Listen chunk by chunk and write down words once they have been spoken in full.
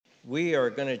We are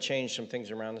going to change some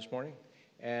things around this morning,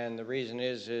 and the reason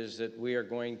is that we are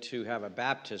going to have a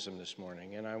baptism this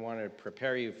morning, and I want to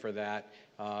prepare you for that.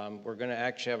 We're going to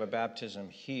actually have a baptism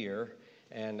here,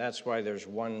 and that's why there's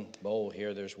one bowl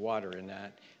here. There's water in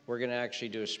that. We're going to actually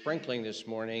do a sprinkling this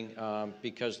morning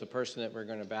because the person that we're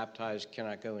going to baptize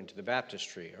cannot go into the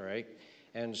baptistry, all right?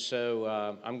 And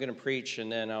so I'm going to preach,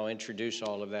 and then I'll introduce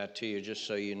all of that to you just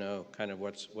so you know kind of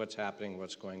what's happening,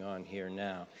 what's going on here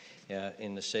now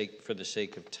for the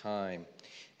sake of time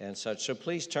and such. So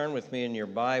please turn with me in your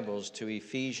Bibles to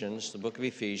Ephesians, the book of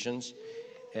Ephesians.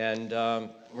 And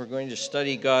we're going to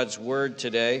study God's Word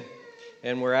today.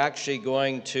 And we're actually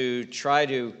going to try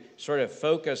to sort of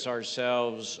focus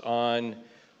ourselves on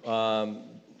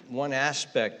one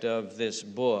aspect of this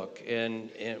book and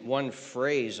one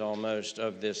phrase almost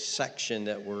of this section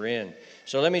that we're in.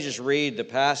 So let me just read the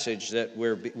passage that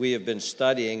we have been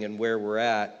studying and where we're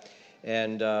at,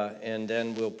 and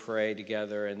then we'll pray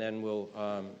together, and then we'll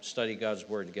study God's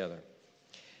Word together.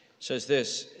 It says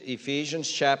this, Ephesians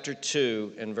chapter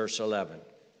 2 and verse 11.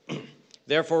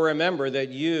 Therefore remember that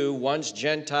you, once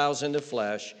Gentiles in the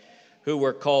flesh, who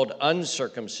were called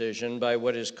uncircumcision by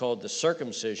what is called the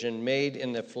circumcision made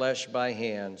in the flesh by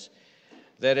hands,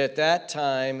 that at that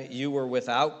time you were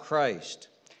without Christ,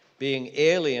 being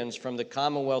aliens from the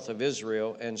commonwealth of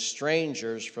Israel and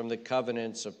strangers from the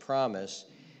covenants of promise,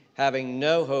 having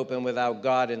no hope and without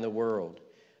God in the world.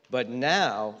 But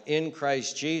now, in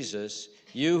Christ Jesus,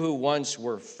 you who once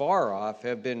were far off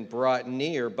have been brought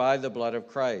near by the blood of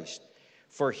Christ.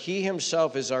 For he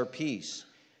himself is our peace,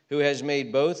 who has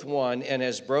made both one and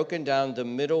has broken down the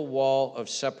middle wall of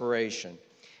separation,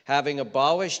 having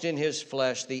abolished in his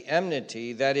flesh the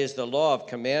enmity, that is, the law of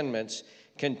commandments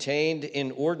contained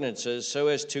in ordinances, so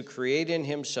as to create in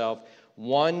himself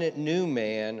one new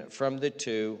man from the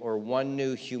two, or one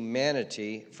new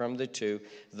humanity from the two,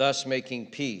 thus making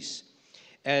peace,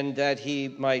 and that he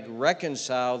might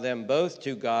reconcile them both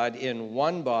to God in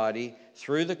one body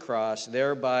through the cross,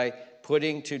 thereby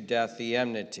putting to death the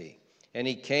enmity. And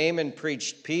he came and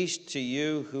preached peace to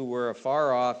you who were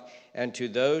afar off and to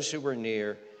those who were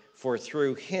near, for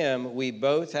through him we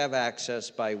both have access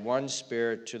by one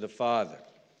Spirit to the Father.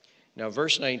 Now,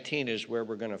 verse 19 is where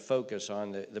we're going to focus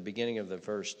on the beginning of the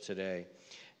verse today.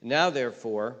 Now,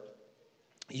 therefore,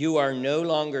 you are no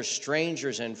longer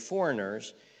strangers and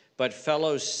foreigners, but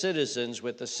fellow citizens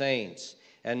with the saints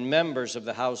and members of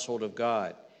the household of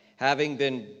God, having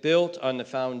been built on the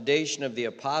foundation of the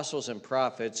apostles and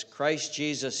prophets, Christ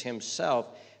Jesus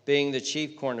himself being the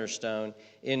chief cornerstone,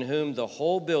 in whom the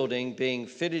whole building, being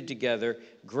fitted together,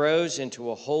 grows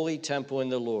into a holy temple in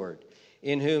the Lord,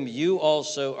 in whom you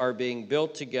also are being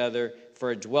built together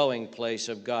for a dwelling place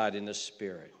of God in the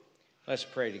Spirit. Let's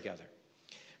pray together.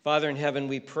 Father in heaven,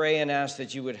 we pray and ask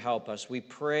that you would help us. We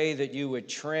pray that you would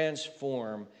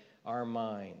transform our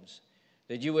minds,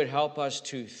 that you would help us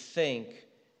to think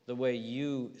the way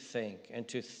you think and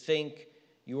to think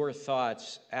your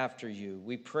thoughts after you.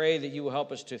 We pray that you will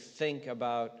help us to think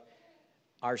about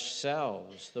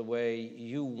ourselves the way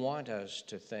you want us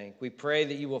to think. We pray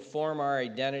that you will form our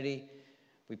identity.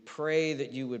 We pray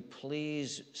that you would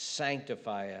please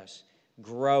sanctify us,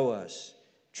 grow us,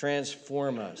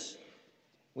 transform us.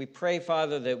 We pray,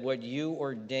 Father, that what you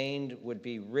ordained would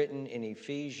be written in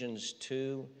Ephesians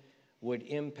 2 would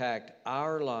impact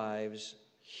our lives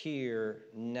here,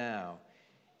 now,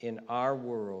 in our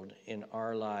world, in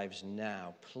our lives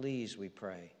now. Please, we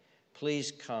pray.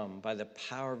 Please come by the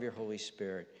power of your Holy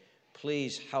Spirit.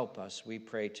 Please help us, we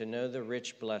pray, to know the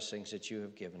rich blessings that you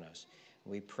have given us.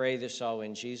 We pray this all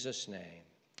in Jesus' name.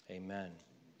 Amen.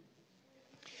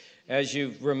 As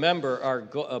you remember,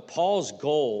 Paul's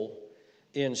goal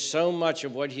in so much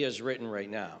of what he has written right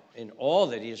now, in all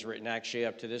that he has written actually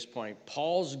up to this point,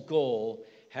 Paul's goal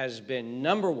has been,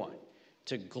 number one,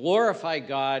 to glorify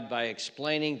God by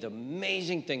explaining the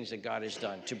amazing things that God has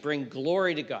done, to bring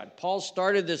glory to God. Paul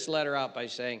started this letter out by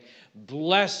saying,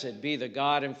 "Blessed be the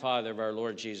God and Father of our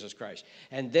Lord Jesus Christ."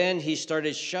 And then he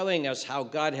started showing us how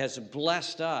God has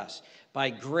blessed us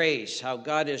by grace, how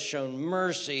God has shown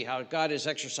mercy, how God has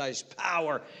exercised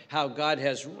power, how God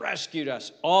has rescued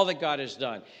us, all that God has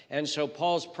done. And so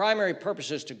Paul's primary purpose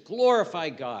is to glorify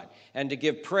God and to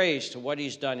give praise to what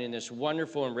he's done in this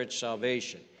wonderful and rich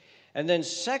salvation. And then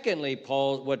secondly,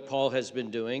 what Paul has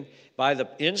been doing, by the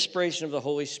inspiration of the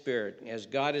Holy Spirit, as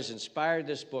God has inspired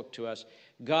this book to us,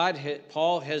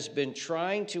 Paul has been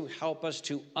trying to help us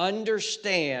to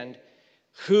understand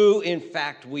who, in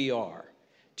fact, we are,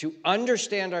 to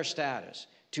understand our status,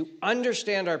 to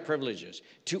understand our privileges,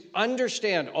 to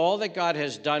understand all that God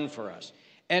has done for us.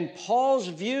 And Paul's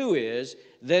view is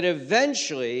that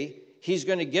eventually he's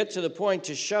going to get to the point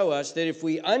to show us that if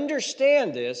we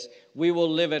understand this, we will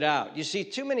live it out. You see,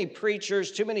 too many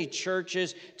preachers, too many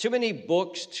churches, too many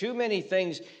books, too many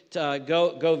things to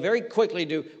go very quickly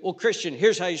to, well, Christian,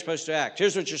 here's how you're supposed to act.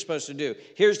 Here's what you're supposed to do.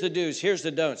 Here's the do's, here's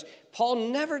the don'ts. Paul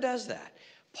never does that.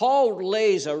 Paul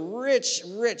lays a rich,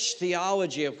 rich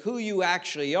theology of who you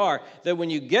actually are, that when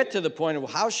you get to the point of,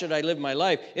 well, how should I live my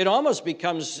life, it almost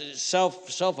becomes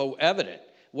self-evident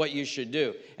what you should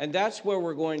do. And that's where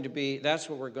we're going to be, that's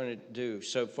what we're going to do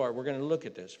so far. We're going to look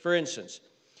at this. For instance,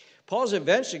 Paul's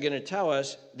eventually going to tell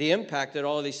us the impact that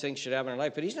all of these things should have in our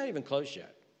life, but he's not even close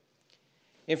yet.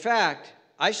 In fact,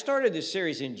 I started this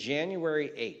series in January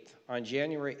 8th, on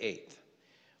January 8th.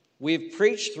 We've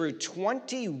preached through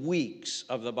 20 weeks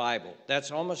of the Bible.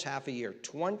 That's almost half a year,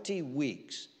 20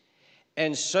 weeks.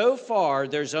 And so far,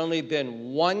 there's only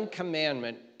been one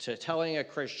commandment to telling a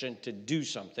Christian to do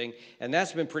something, and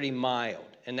that's been pretty mild,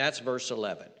 and that's verse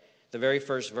 11. The very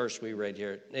first verse we read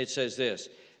here, it says this,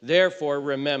 therefore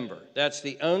remember. That's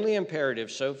the only imperative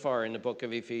so far in the book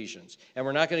of Ephesians. And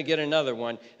we're not going to get another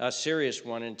one, a serious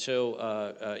one, until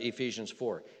Ephesians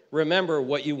 4. Remember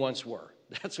what you once were.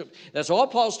 That's all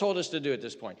Paul's told us to do at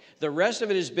this point. The rest of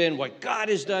it has been what God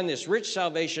has done, this rich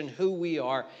salvation, who we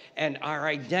are, and our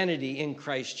identity in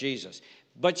Christ Jesus.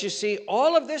 But you see,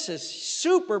 all of this is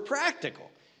super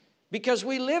practical because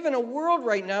we live in a world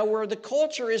right now where the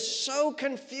culture is so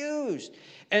confused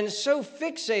and so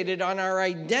fixated on our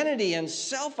identity and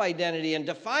self-identity and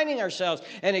defining ourselves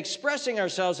and expressing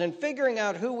ourselves and figuring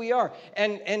out who we are.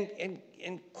 And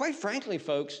quite frankly,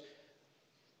 folks,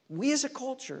 we as a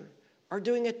culture are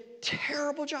doing a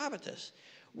terrible job at this.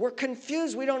 We're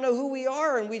confused. We don't know who we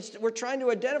are, and we're trying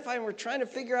to identify, and we're trying to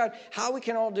figure out how we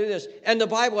can all do this. And the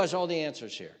Bible has all the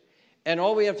answers here. And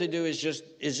all we have to do is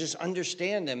just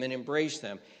understand them and embrace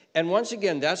them. And once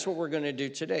again, that's what we're going to do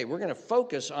today. We're going to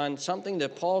focus on something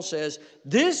that Paul says,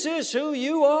 this is who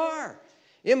you are.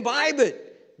 Imbibe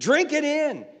it. Drink it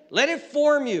in. Let it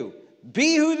form you.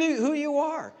 Be who you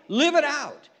are. Live it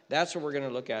out. That's what we're going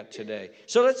to look at today.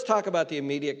 So let's talk about the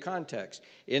immediate context.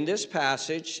 In this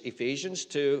passage, Ephesians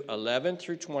 2, 11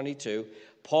 through 22,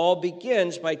 Paul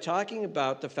begins by talking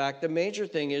about the fact the major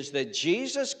thing is that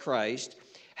Jesus Christ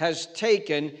has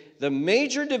taken the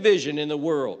major division in the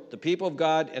world, the people of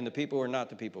God and the people who are not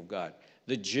the people of God,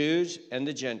 the Jews and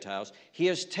the Gentiles. He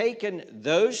has taken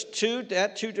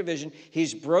that two division,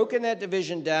 he's broken that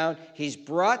division down, he's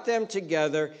brought them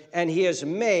together, and he has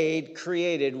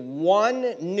created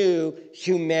one new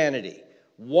humanity,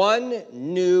 one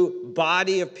new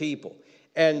body of people.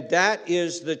 And that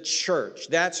is the church.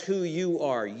 That's who you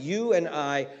are. You and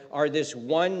I are this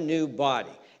one new body.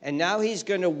 And now he's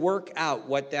going to work out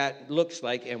what that looks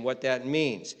like and what that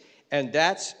means. And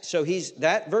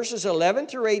verses 11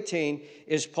 through 18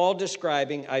 is Paul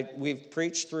describing. We've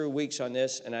preached through weeks on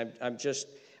this, and I'm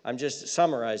just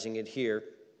summarizing it here.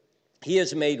 He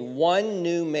has made one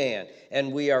new man,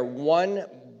 and we are one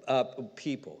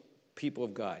people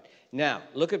of God. Now,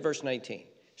 look at verse 19.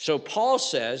 So Paul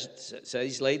says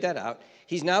he's laid that out.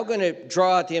 He's now going to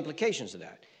draw out the implications of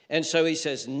that. And so he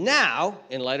says, now,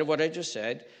 in light of what I just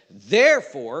said,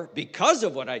 therefore, because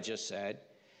of what I just said,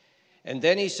 and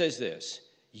then he says this,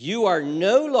 you are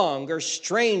no longer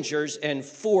strangers and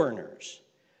foreigners,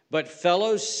 but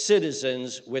fellow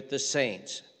citizens with the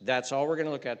saints. That's all we're going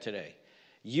to look at today.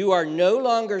 You are no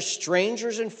longer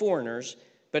strangers and foreigners,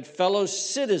 but fellow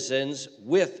citizens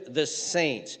with the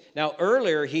saints. Now,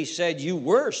 earlier he said you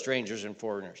were strangers and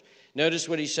foreigners. Notice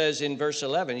what he says in verse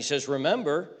 11. He says,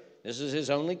 remember, this is his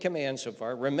only command so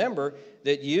far, remember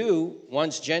that you,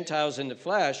 once Gentiles in the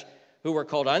flesh, who were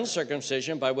called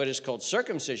uncircumcision by what is called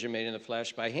circumcision made in the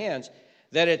flesh by hands,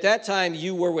 that at that time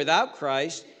you were without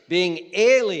Christ, being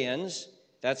aliens,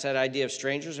 that's that idea of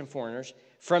strangers and foreigners,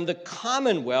 from the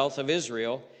commonwealth of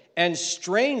Israel, and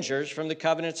strangers from the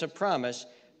covenants of promise,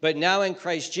 but now in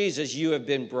Christ Jesus you have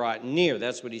been brought near.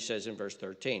 That's what he says in verse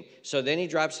 13. So then he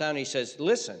drops down and he says,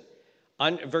 listen,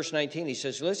 verse 19, he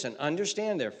says, listen,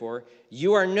 understand therefore,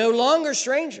 you are no longer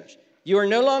strangers, you are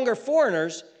no longer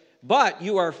foreigners, but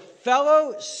you are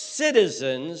fellow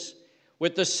citizens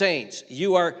with the saints.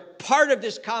 You are part of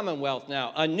this commonwealth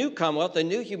now, a new commonwealth, a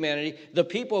new humanity, the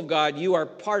people of God. You are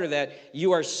part of that.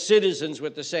 You are citizens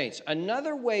with the saints.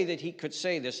 Another way that he could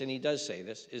say this, and he does say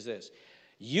this, is this.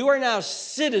 You are now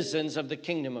citizens of the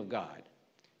kingdom of God.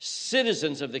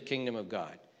 Citizens of the kingdom of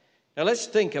God. Now let's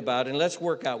think about and let's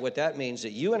work out what that means,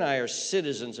 that you and I are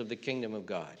citizens of the kingdom of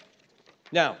God.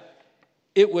 Now,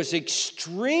 it was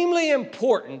extremely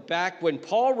important back when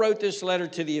Paul wrote this letter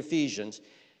to the Ephesians.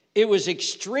 It was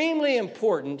extremely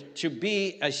important to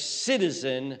be a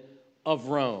citizen of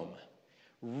Rome.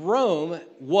 Rome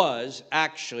was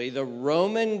actually the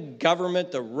Roman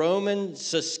government, the Roman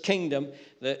kingdom,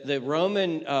 the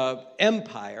Roman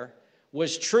empire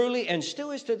was truly, and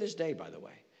still is to this day, by the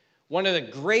way, one of the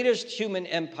greatest human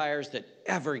empires that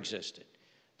ever existed.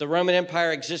 The Roman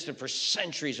Empire existed for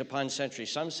centuries upon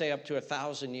centuries. Some say up to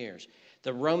 1,000 years.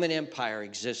 The Roman Empire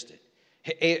existed.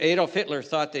 Adolf Hitler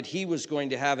thought that he was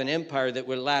going to have an empire that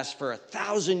would last for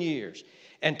 1,000 years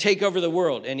and take over the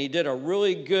world. And he did a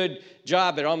really good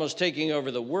job at almost taking over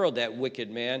the world, that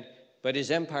wicked man. But his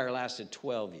empire lasted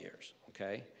 12 years,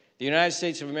 okay? The United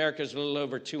States of America is a little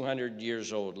over 200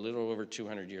 years old, a little over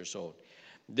 200 years old.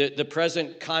 The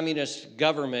present communist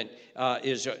government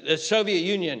is, the Soviet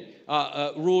Union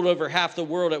ruled over half the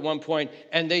world at one point,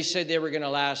 and they said they were going to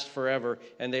last forever,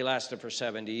 and they lasted for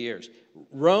 70 years.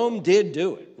 Rome did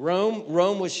do it.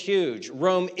 Rome was huge.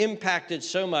 Rome impacted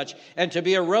so much, and to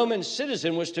be a Roman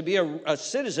citizen was to be a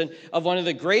citizen of one of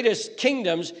the greatest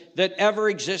kingdoms that ever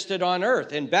existed on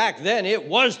earth. And back then, it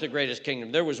was the greatest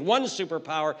kingdom. There was one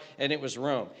superpower, and it was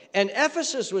Rome. And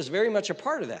Ephesus was very much a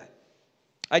part of that.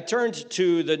 I turned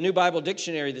to the New Bible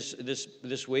Dictionary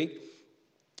this week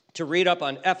to read up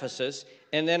on Ephesus,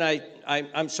 and then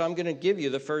I'm going to give you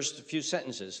the first few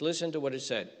sentences. Listen to what it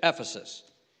said. Ephesus,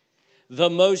 the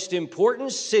most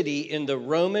important city in the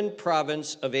Roman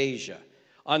province of Asia,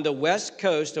 on the west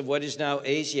coast of what is now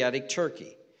Asiatic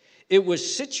Turkey. It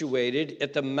was situated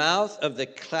at the mouth of the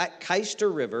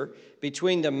Cayster River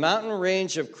between the mountain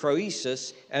range of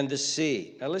Croesus and the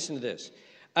sea. Now listen to this.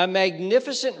 A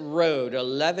magnificent road,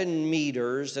 11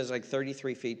 meters, that's like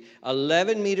 33 feet,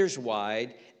 11 meters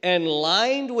wide, and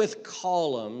lined with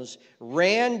columns,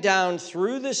 ran down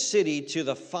through the city to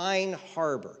the fine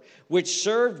harbor, which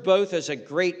served both as a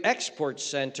great export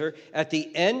center at the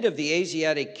end of the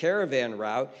Asiatic caravan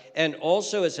route and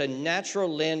also as a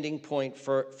natural landing point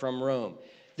from Rome.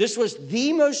 This was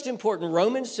the most important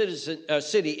Roman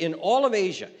city in all of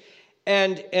Asia.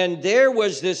 And there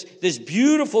was this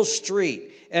beautiful street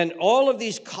and all of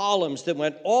these columns that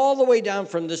went all the way down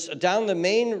down the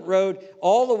main road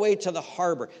all the way to the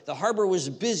harbor. The harbor was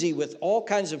busy with all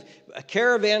kinds of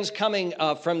caravans coming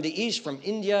from the east, from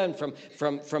India and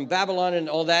from Babylon and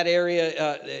all that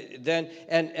area then,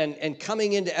 and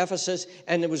coming into Ephesus,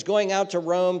 and it was going out to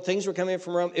Rome. Things were coming in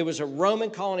from Rome. It was a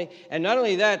Roman colony, and not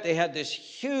only that, they had this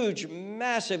huge,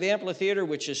 massive amphitheater,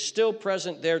 which is still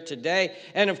present there today,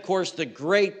 and of course, the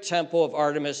great temple of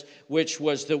Artemis, which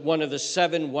was one of the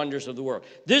 7 wonders of the world.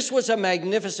 This was a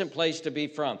magnificent place to be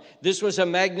from. This was a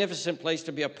magnificent place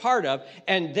to be a part of,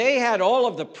 and they had all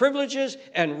of the privileges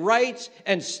and rights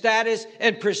and status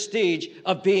and prestige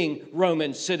of being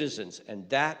Roman citizens, and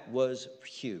that was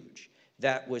huge.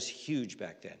 That was huge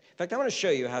back then. In fact, I want to show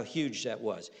you how huge that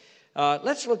was.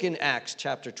 Let's look in Acts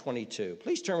chapter 22.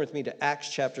 Please turn with me to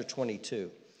Acts chapter 22.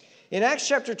 In Acts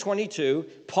chapter 22,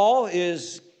 Paul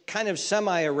is kind of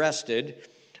semi-arrested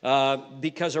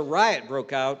because a riot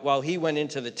broke out while he went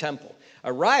into the temple.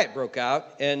 A riot broke out,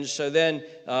 and so then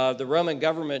the Roman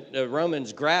government, the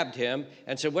Romans grabbed him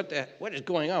and said, what is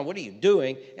going on? What are you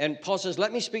doing? And Paul says,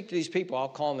 let me speak to these people. I'll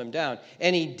calm them down.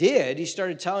 And he did. He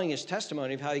started telling his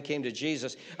testimony of how he came to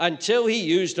Jesus until he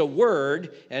used a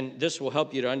word, and this will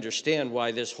help you to understand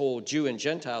why this whole Jew and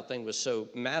Gentile thing was so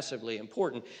massively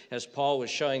important, as Paul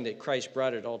was showing that Christ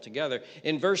brought it all together.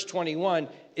 In verse 21,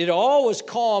 it all was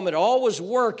calm, it all was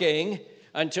working,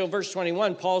 until verse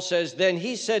 21, Paul says, then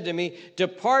he said to me,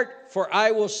 depart, for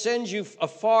I will send you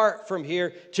afar from here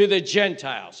to the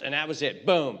Gentiles. And that was it.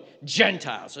 Boom.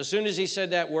 Gentiles. As soon as he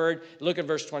said that word, look at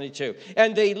verse 22.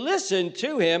 And they listened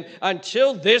to him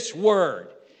until this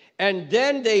word. And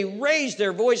then they raised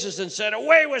their voices and said,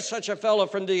 away with such a fellow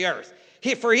from the earth.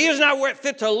 For he is not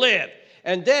fit to live.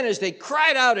 And then as they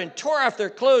cried out and tore off their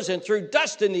clothes and threw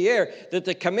dust in the air, that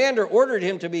the commander ordered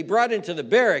him to be brought into the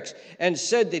barracks and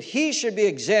said that he should be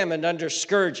examined under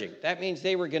scourging. That means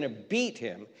they were going to beat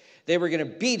him. They were going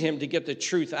to beat him to get the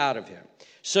truth out of him,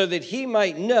 so that he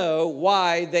might know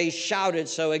why they shouted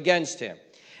so against him.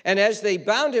 And as they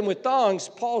bound him with thongs,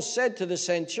 Paul said to the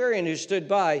centurion who stood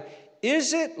by,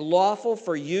 is it lawful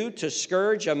for you to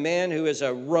scourge a man who is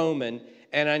a Roman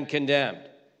and uncondemned?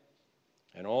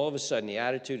 And all of a sudden, the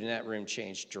attitude in that room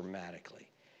changed dramatically.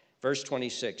 Verse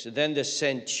 26, then the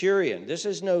centurion, this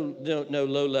is no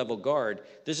low-level guard,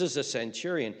 this is a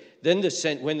centurion. Then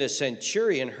when the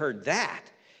centurion heard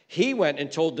that, he went and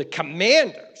told the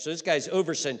commander, so this guy's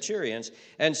over centurions,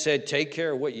 and said, take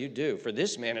care of what you do, for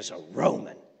this man is a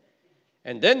Roman.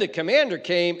 And then the commander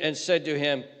came and said to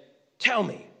him, tell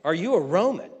me, are you a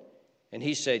Roman? And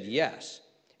he said, yes.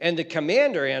 And the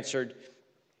commander answered,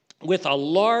 with a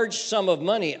large sum of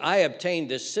money, I obtained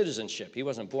this citizenship. He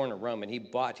wasn't born a Roman. He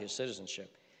bought his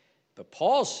citizenship. But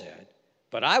Paul said,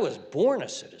 but I was born a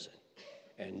citizen.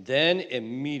 And then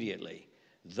immediately,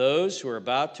 those who were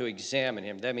about to examine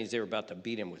him, that means they were about to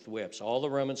beat him with whips, all the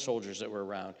Roman soldiers that were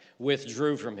around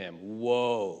withdrew from him.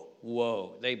 Whoa,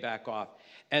 whoa, they back off.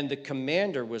 And the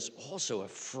commander was also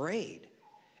afraid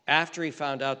after he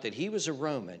found out that he was a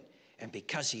Roman, and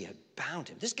because he had bound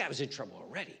him. This guy was in trouble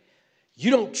already. You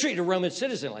don't treat a Roman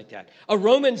citizen like that. A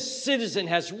Roman citizen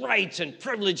has rights and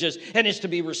privileges and is to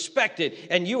be respected.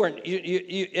 And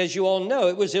as you all know,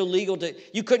 it was illegal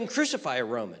you couldn't crucify a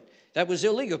Roman. That was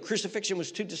illegal. Crucifixion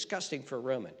was too disgusting for a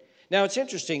Roman. Now, it's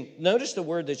interesting. Notice the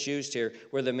word that's used here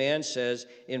where the man says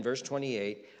in verse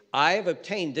 28, I have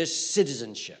obtained this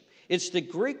citizenship. It's the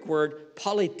Greek word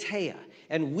politeia.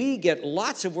 And we get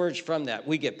lots of words from that.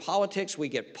 We get politics, we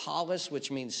get polis,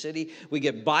 which means city. We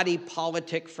get body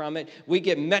politic from it. We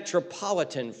get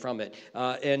metropolitan from it.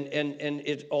 And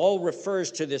it all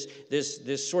refers to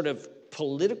this sort of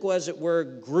political, as it were,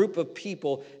 group of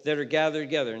people that are gathered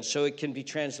together. And so it can be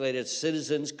translated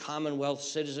citizens, commonwealth,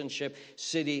 citizenship,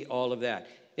 city, all of that.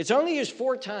 It's only used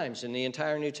 4 times in the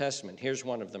entire New Testament. Here's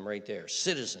one of them right there,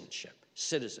 citizenship,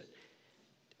 citizen.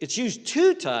 It's used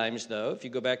 2 times, though, if you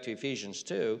go back to Ephesians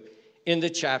 2, in the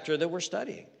chapter that we're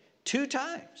studying. 2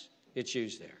 times it's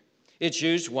used there. It's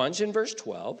used once in verse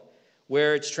 12,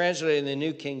 where it's translated in the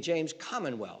New King James,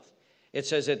 commonwealth. It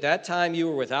says, at that time you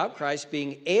were without Christ,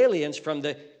 being aliens from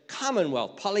the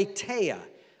commonwealth, politeia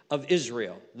of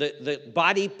Israel, the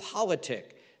body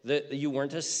politic, that you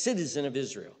weren't a citizen of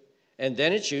Israel. And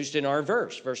then it's used in our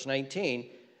verse 19,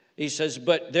 he says,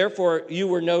 but therefore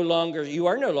you are no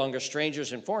longer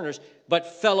strangers and foreigners, but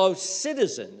fellow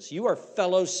citizens. You are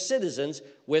fellow citizens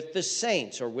with the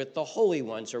saints or with the holy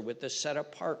ones or with the set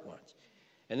apart ones.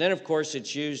 And then, of course,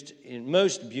 it's used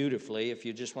most beautifully, if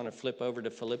you just want to flip over to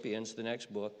Philippians, the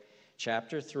next book,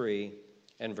 chapter 3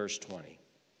 and verse 20.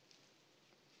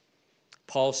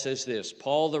 Paul says this,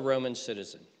 Paul the Roman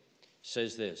citizen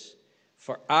says this,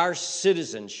 for our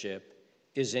citizenship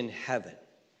is in heaven,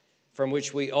 from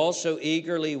which we also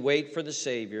eagerly wait for the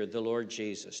Savior, the Lord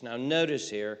Jesus. Now notice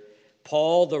here,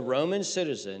 Paul, the Roman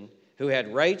citizen, who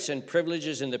had rights and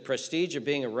privileges and the prestige of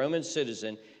being a Roman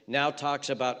citizen, now talks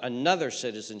about another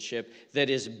citizenship that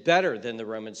is better than the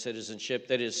Roman citizenship,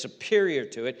 that is superior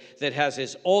to it, that has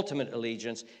his ultimate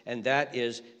allegiance, and that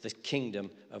is the kingdom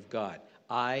of God.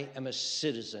 I am a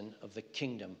citizen of the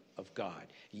kingdom of God.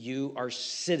 You are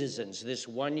citizens. This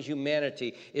one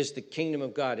humanity is the kingdom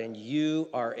of God, and you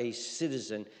are a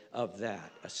citizen of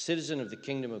that, a citizen of the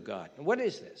kingdom of God. And what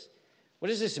is this? What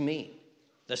does this mean?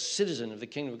 The citizen of the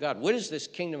kingdom of God. What is this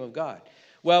kingdom of God?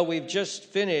 Well, we've just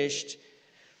finished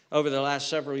over the last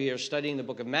several years studying the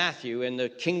book of Matthew, and the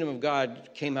kingdom of God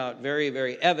came out very,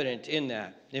 very evident in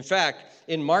that. In fact,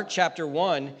 in Mark chapter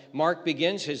 1, Mark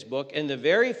begins his book, and the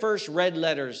very first red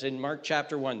letters in Mark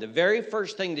chapter 1, the very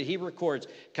first thing that he records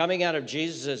coming out of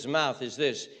Jesus' mouth is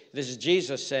this. This is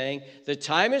Jesus saying, the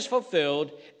time is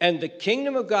fulfilled and the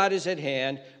kingdom of God is at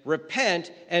hand.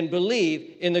 Repent and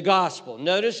believe in the gospel.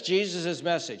 Notice Jesus'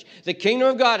 message. The kingdom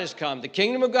of God has come. The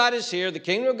kingdom of God is here. The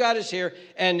kingdom of God is here.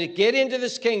 And to get into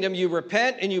this kingdom, you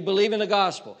repent and you believe in the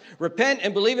gospel. Repent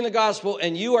and believe in the gospel,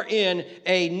 and you are in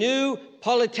a new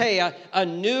politeia, a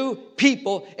new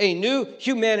people, a new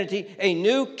humanity, a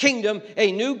new kingdom,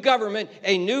 a new government,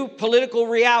 a new political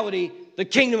reality, the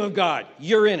kingdom of God.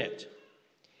 You're in it.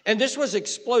 And this was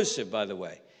explosive, by the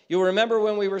way. You'll remember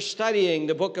when we were studying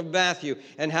the book of Matthew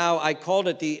and how I called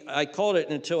it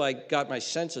until I got my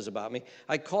senses about me,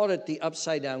 I called it the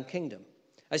upside down kingdom.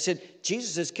 I said,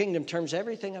 Jesus' kingdom turns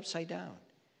everything upside down.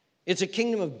 It's a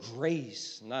kingdom of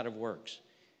grace, not of works.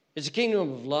 It's a kingdom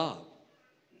of love.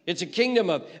 It's a kingdom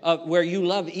of where you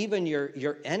love even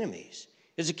your enemies.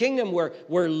 It's a kingdom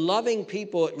where loving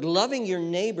people, loving your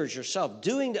neighbors yourself,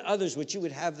 doing to others what you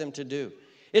would have them to do.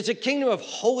 It's a kingdom of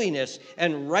holiness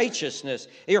and righteousness.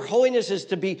 Your holiness is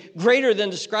to be greater than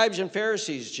the scribes and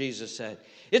Pharisees, Jesus said.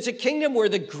 It's a kingdom where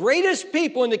the greatest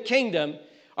people in the kingdom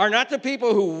are not the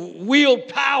people who wield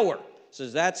power.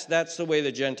 Says that's the way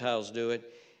the Gentiles do it.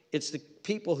 It's the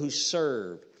people who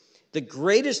serve. The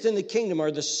greatest in the kingdom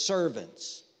are the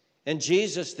servants. And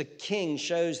Jesus, the king,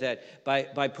 shows that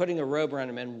by putting a robe around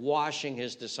him and washing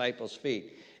his disciples'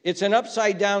 feet. It's an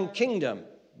upside-down kingdom,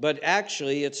 but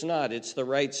actually it's not. It's the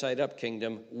right-side-up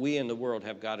kingdom. We in the world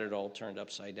have got it all turned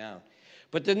upside down.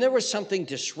 But then there was something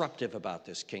disruptive about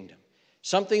this kingdom,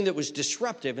 something that was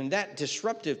disruptive. And that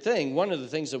disruptive thing, one of the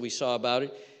things that we saw about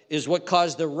it, is what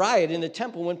caused the riot in the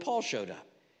temple when Paul showed up.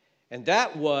 And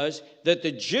that was that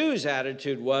the Jews'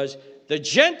 attitude was The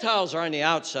Gentiles are on the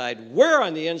outside. We're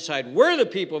on the inside. We're the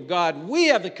people of God. We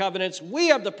have the covenants. We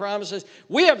have the promises.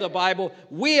 We have the Bible.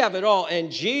 We have it all. And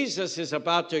Jesus is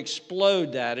about to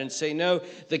explode that and say, no,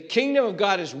 the kingdom of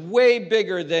God is way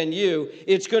bigger than you.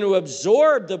 It's going to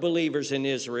absorb the believers in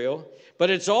Israel, but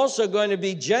it's also going to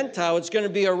be Gentile. It's going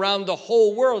to be around the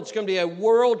whole world. It's going to be a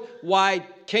worldwide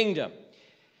kingdom.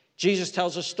 Jesus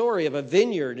tells a story of a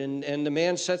vineyard, and the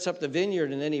man sets up the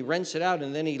vineyard, and then he rents it out,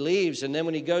 and then he leaves. And then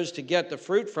when he goes to get the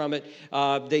fruit from it,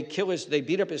 they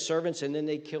beat up his servants, and then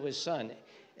they kill his son.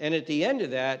 And at the end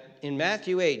of that, in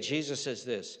Matthew 8, Jesus says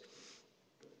this.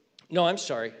 No, I'm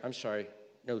sorry.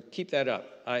 No, keep that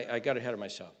up. I got ahead of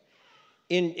myself.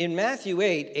 In Matthew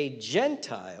 8, a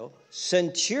Gentile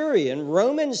centurion,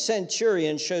 Roman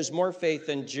centurion, shows more faith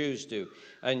than Jews do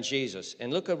in Jesus.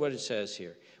 And look at what it says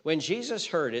here. When Jesus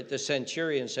heard it, the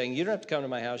centurion saying, you don't have to come to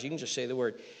my house, you can just say the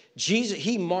word.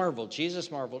 Jesus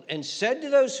marveled, and said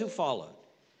to those who followed,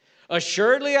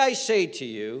 assuredly I say to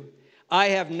you, I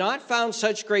have not found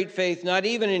such great faith, not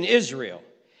even in Israel.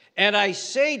 And I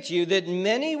say to you that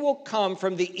many will come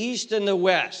from the east and the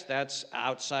west, that's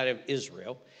outside of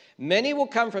Israel. Many will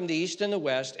come from the east and the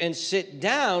west and sit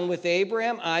down with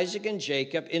Abraham, Isaac, and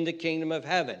Jacob in the kingdom of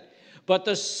heaven. But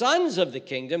the sons of the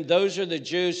kingdom, those are the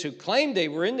Jews who claimed they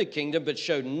were in the kingdom but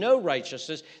showed no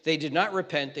righteousness. They did not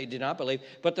repent. They did not believe.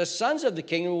 But the sons of the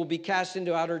kingdom will be cast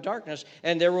into outer darkness,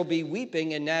 and there will be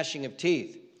weeping and gnashing of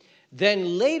teeth.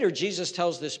 Then later, Jesus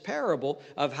tells this parable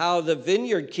of how the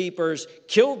vineyard keepers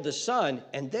killed the son.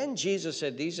 And then Jesus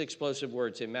said these explosive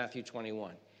words in Matthew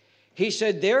 21. He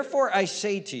said, therefore I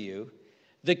say to you,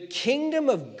 the kingdom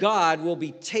of God will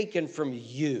be taken from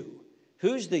you.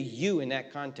 Who's the you in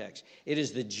that context? It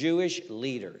is the Jewish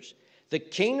leaders. The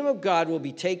kingdom of God will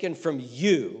be taken from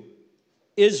you,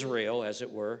 Israel, as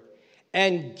it were,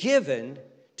 and given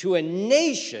to a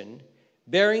nation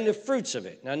bearing the fruits of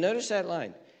it. Now, notice that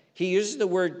line. He uses the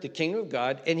word, the kingdom of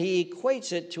God, and he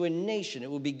equates it to a nation. It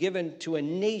will be given to a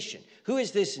nation. Who is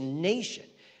this nation?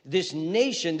 This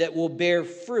nation that will bear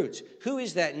fruits. Who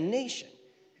is that nation?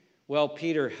 Well,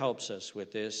 Peter helps us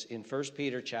with this in 1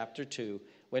 Peter chapter 2,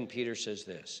 when Peter says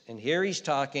this. And here he's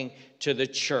talking to the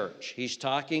church. He's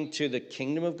talking to the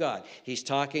kingdom of God. He's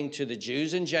talking to the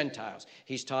Jews and Gentiles.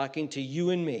 He's talking to you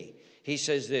and me. He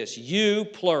says this, you,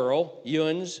 plural,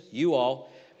 youans, you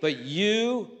all, but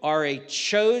you are a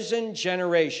chosen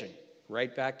generation.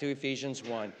 Right back to Ephesians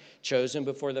 1, chosen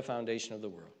before the foundation of the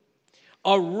world.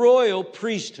 A royal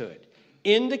priesthood.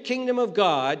 In the kingdom of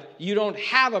God, you don't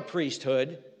have a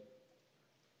priesthood.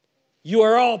 You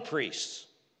are all priests.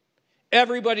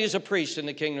 Everybody is a priest in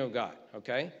the kingdom of God,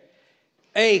 okay?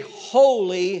 A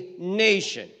holy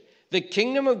nation. The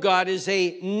kingdom of God is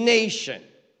a nation,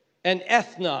 an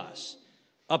ethnos,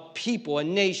 a people, a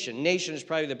nation. Nation is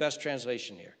probably the best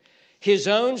translation here. His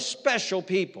own special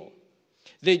people,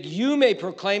 that you may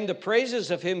proclaim the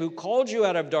praises of him who called you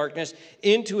out of darkness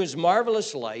into his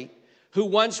marvelous light, who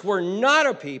once were not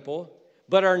a people,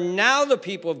 but are now the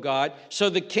people of God. So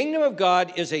the kingdom of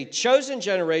God is a chosen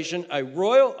generation, a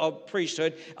royal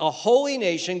priesthood, a holy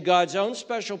nation, God's own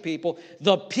special people,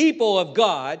 the people of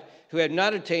God who have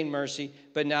not obtained mercy,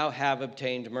 but now have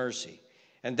obtained mercy.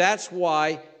 And that's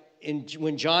why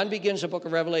when John begins the book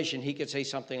of Revelation, he could say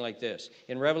something like this.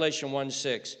 In Revelation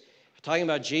 1:6, talking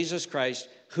about Jesus Christ,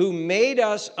 who made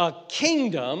us a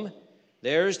kingdom.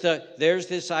 There's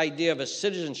this idea of a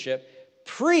citizenship.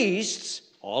 Priests,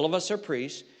 all of us are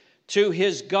priests, to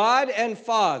his God and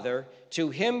Father,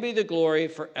 to him be the glory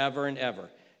forever and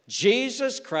ever.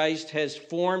 Jesus Christ has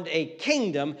formed a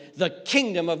kingdom, the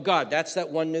kingdom of God. That's that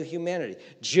one new humanity,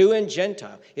 Jew and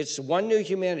Gentile. It's one new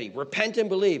humanity. Repent and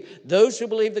believe. Those who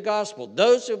believe the gospel,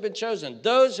 those who have been chosen,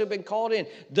 those who have been called in,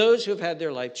 those who have had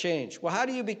their life changed. Well, how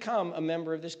do you become a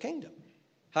member of this kingdom?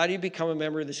 How do you become a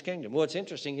member of this kingdom? Well, it's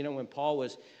interesting, when Paul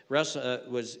was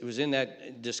in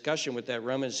that discussion with that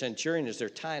Roman centurion as they're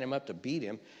tying him up to beat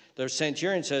him, the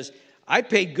centurion says, I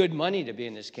paid good money to be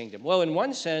in this kingdom. Well, in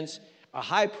one sense, a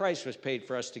high price was paid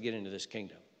for us to get into this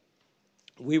kingdom.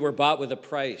 We were bought with a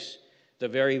price, the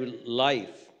very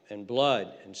life and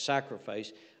blood and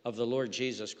sacrifice of the Lord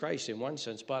Jesus Christ, in one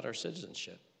sense, bought our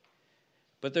citizenship.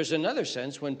 But there's another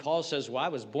sense when Paul says, well, I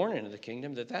was born into the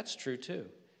kingdom, that's true too.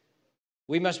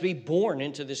 We must be born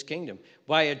into this kingdom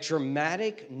by a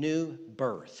dramatic new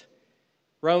birth.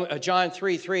 John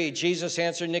 3:3, Jesus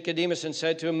answered Nicodemus and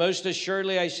said to him, most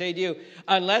assuredly I say to you,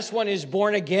 unless one is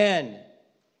born again,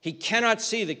 he cannot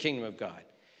see the kingdom of God.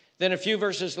 Then a few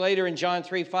verses later in John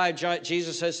 3:5,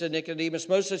 Jesus says to Nicodemus,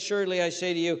 most assuredly I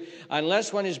say to you,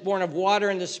 unless one is born of water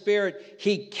and the Spirit,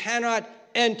 he cannot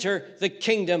enter the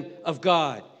kingdom of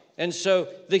God. And so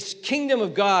this kingdom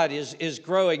of God is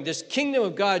growing. This kingdom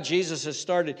of God Jesus has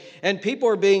started. And people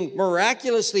are being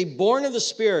miraculously born of the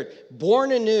Spirit,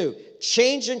 born anew,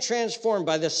 changed and transformed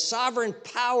by the sovereign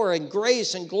power and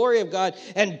grace and glory of God,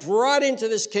 and brought into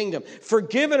this kingdom,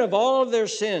 forgiven of all of their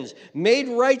sins, made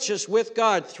righteous with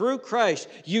God through Christ,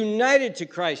 united to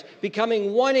Christ,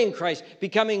 becoming one in Christ,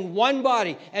 becoming one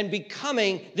body, and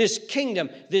becoming this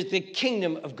kingdom, the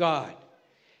kingdom of God.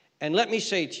 And let me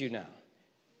say to you now,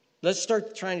 let's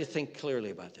start trying to think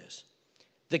clearly about this.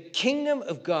 The kingdom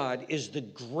of God is the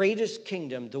greatest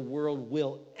kingdom the world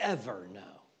will ever know.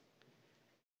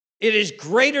 It is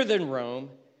greater than Rome.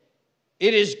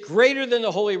 It is greater than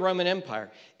the Holy Roman Empire.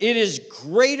 It is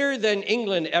greater than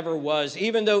England ever was,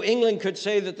 even though England could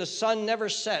say that the sun never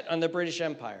set on the British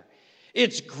Empire.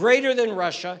 It's greater than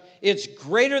Russia. It's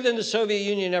greater than the Soviet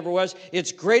Union ever was.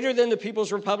 It's greater than the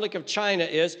People's Republic of China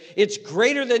is. It's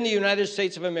greater than the United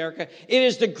States of America. It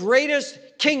is the greatest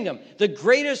kingdom, the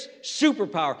greatest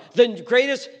superpower, the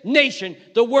greatest nation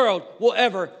the world will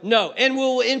ever know, and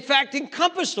will in fact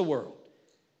encompass the world.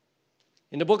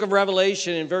 In the book of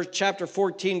Revelation, in chapter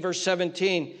 14, verse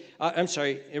 17,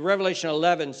 in Revelation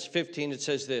 11, 15, it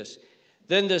says this.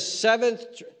 Then the seventh,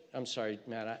 I'm sorry,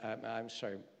 Matt, I'm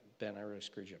sorry, Ben, I really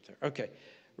screwed you up there. Okay.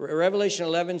 Revelation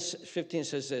 11, 15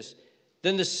 says this.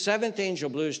 Then the seventh angel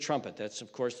blew his trumpet. That's,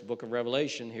 of course, the book of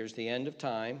Revelation. Here's the end of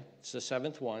time. It's the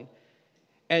seventh one.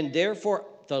 And therefore,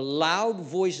 the loud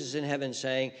voices in heaven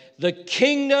saying, the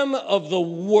kingdom of the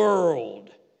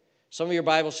world. Some of your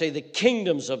Bibles say the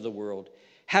kingdoms of the world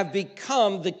have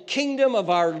become the kingdom of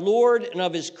our Lord and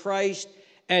of his Christ,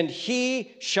 and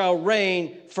he shall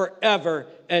reign forever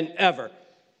and ever.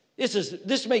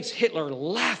 This makes Hitler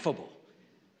laughable.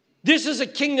 This is a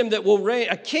kingdom that will reign,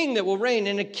 a king that will reign,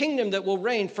 and a kingdom that will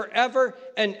reign forever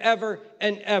and ever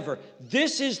and ever.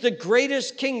 This is the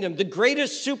greatest kingdom, the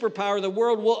greatest superpower the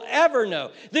world will ever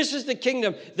know. This is the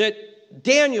kingdom that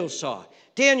Daniel saw.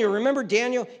 Daniel, remember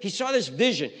Daniel? He saw this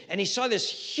vision, and he saw this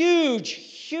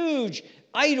huge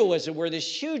idol, as it were,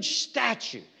 this huge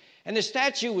statue. And the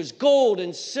statue was gold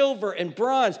and silver and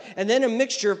bronze, and then a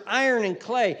mixture of iron and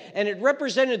clay. And it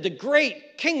represented the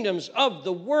great kingdoms of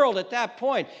the world at that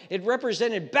point. It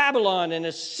represented Babylon and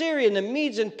Assyria and the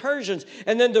Medes and Persians,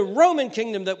 and then the Roman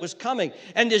kingdom that was coming.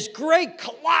 And this great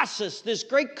colossus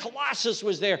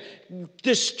was there,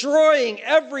 destroying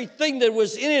everything that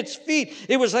was in its feet.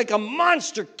 It was like a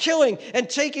monster killing and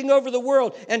taking over the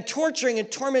world and torturing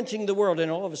and tormenting the world.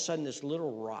 And all of a sudden, this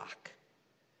little rock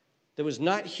that was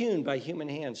not hewn by human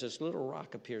hands, this little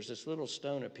rock appears, this little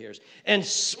stone appears, and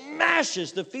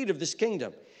smashes the feet of this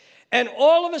kingdom. And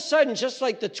all of a sudden, just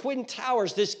like the Twin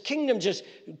Towers, this kingdom just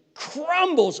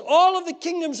crumbles. All of the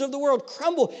kingdoms of the world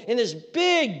crumble in this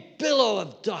big billow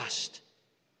of dust.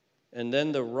 And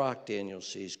then the rock, Daniel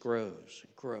sees, grows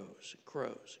and grows and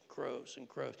grows and grows and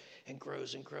grows and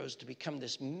grows and grows to become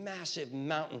this massive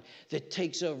mountain that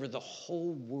takes over the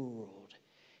whole world.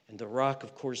 And the rock,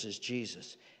 of course, is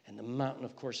Jesus. And the mountain,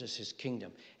 of course, is his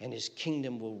kingdom. And his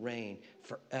kingdom will reign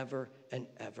forever and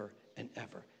ever and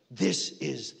ever. This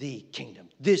is the kingdom.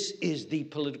 This is the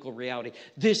political reality.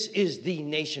 This is the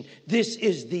nation. This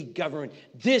is the government.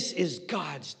 This is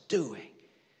God's doing.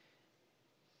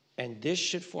 And this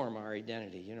should form our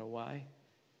identity. You know why?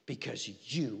 Because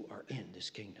you are in this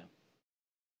kingdom.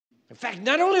 In fact,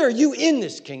 not only are you in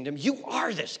this kingdom, you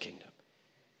are this kingdom.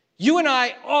 You and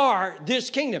I are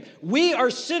this kingdom. We are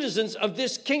citizens of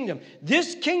this kingdom.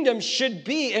 This kingdom should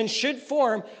be and should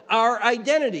form our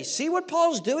identity. See what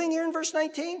Paul's doing here in verse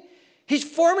 19? He's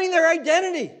forming their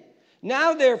identity.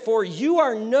 Now, therefore, you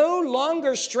are no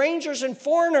longer strangers and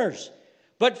foreigners,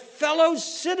 but fellow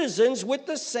citizens with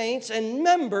the saints and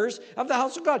members of the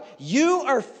house of God. You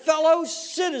are fellow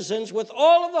citizens with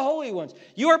all of the holy ones.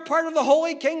 You are part of the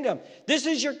holy kingdom. This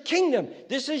is your kingdom.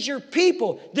 This is your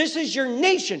people. This is your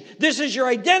nation. This is your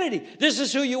identity. This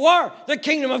is who you are, the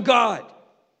kingdom of God.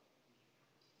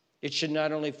 It should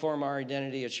not only form our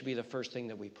identity, it should be the first thing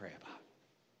that we pray about.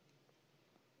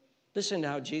 Listen to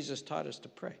how Jesus taught us to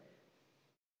pray.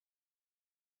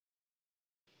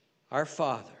 Our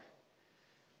Father,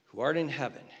 who art in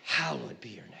heaven, hallowed be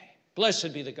your name.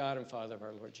 Blessed be the God and Father of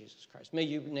our Lord Jesus Christ. May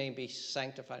your name be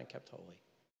sanctified and kept holy.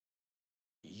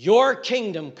 Your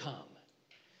kingdom come.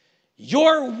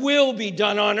 Your will be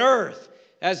done on earth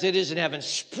as it is in heaven.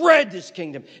 Spread this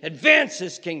kingdom. Advance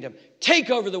this kingdom. Take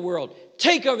over the world.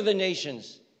 Take over the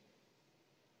nations.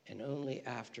 And only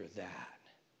after that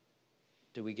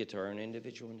do we get to our own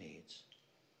individual needs.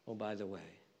 Oh, by the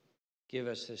way, give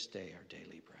us this day our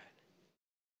daily bread.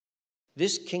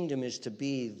 This kingdom is to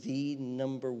be the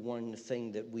number one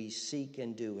thing that we seek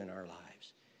and do in our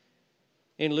lives.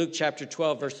 In Luke chapter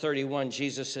 12, verse 31,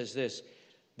 Jesus says this,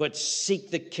 but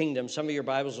seek the kingdom. Some of your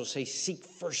Bibles will say, seek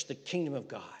first the kingdom of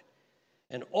God.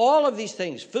 And all of these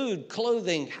things, food,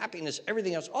 clothing, happiness,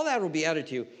 everything else, all that will be added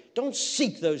to you. Don't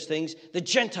seek those things. The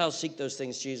Gentiles seek those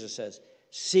things, Jesus says.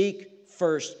 Seek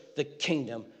first the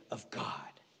kingdom of God.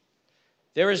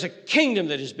 There is a kingdom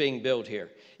that is being built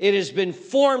here. It has been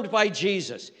formed by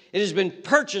Jesus. It has been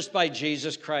purchased by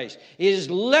Jesus Christ. It is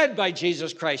led by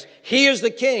Jesus Christ. He is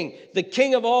the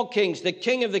king of all kings, the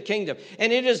king of the kingdom.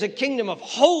 And it is a kingdom of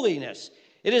holiness.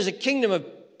 It is a kingdom of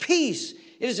peace.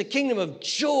 It is a kingdom of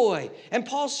joy. And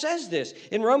Paul says this.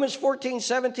 In Romans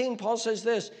 14:17, Paul says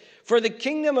this, for the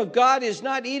kingdom of God is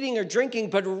not eating or drinking,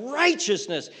 but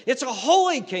righteousness. It's a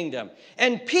holy kingdom,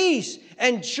 and peace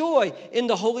and joy in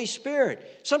the Holy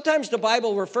Spirit. Sometimes the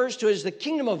Bible refers to it as the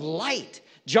kingdom of light.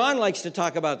 John likes to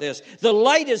talk about this. The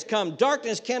light has come.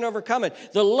 Darkness can't overcome it.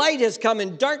 The light has come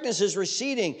and darkness is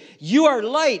receding. You are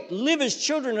light. Live as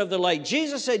children of the light.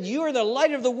 Jesus said, you are the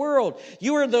light of the world.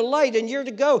 You are the light and you're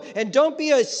to go. And don't be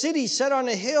a city set on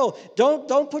a hill.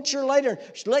 Don't put your light on.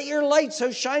 Let your light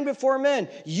so shine before men.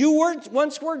 You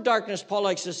once were darkness, Paul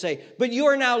likes to say, but you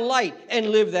are now light,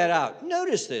 and live that out.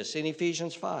 Notice this in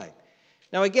Ephesians 5.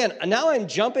 Now again, now I'm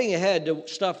jumping ahead to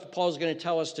stuff Paul's going to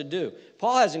tell us to do.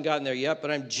 Paul hasn't gotten there yet, but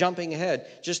I'm jumping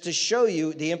ahead just to show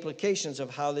you the implications of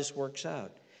how this works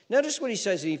out. Notice what he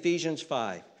says in Ephesians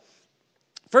 5.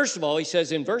 First of all, he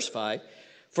says in verse 5,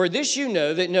 for this you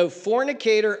know that no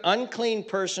fornicator, unclean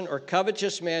person, or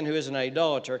covetous man who is an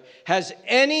idolater has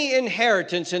any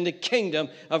inheritance in the kingdom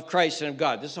of Christ and of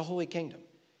God. This is a holy kingdom.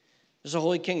 This is a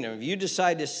holy kingdom. If you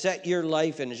decide to set your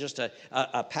life in just a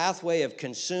pathway of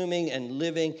consuming and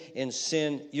living in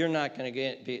sin, you're not going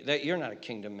to you're not a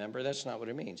kingdom member. That's not what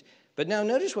it means. But now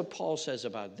notice what Paul says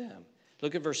about them.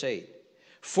 Look at verse 8.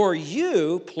 For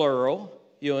you, plural,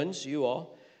 yuns, you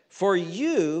all, for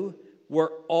you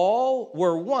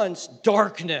were once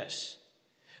darkness,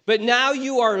 but now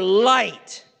you are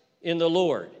light in the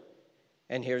Lord.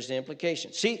 And here's the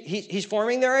implication. See, he's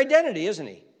forming their identity, isn't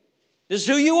he? This is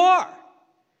who you are.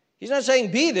 He's not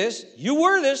saying be this. You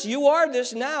were this. You are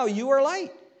this. Now you are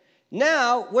light.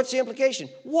 Now, what's the implication?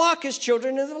 Walk as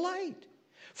children of the light.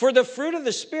 For the fruit of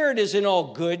the Spirit is in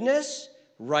all goodness,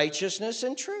 righteousness,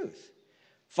 and truth,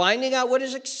 finding out what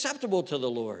is acceptable to the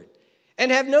Lord.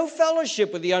 And have no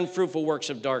fellowship with the unfruitful works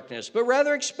of darkness, but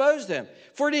rather expose them.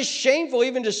 For it is shameful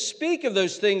even to speak of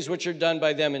those things which are done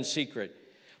by them in secret.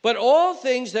 But all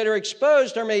things that are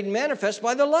exposed are made manifest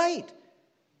by the light.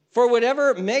 For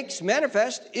whatever makes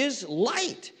manifest is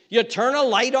light. You turn a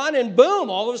light on and boom,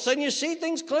 all of a sudden you see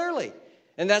things clearly.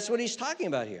 And that's what he's talking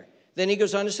about here. Then he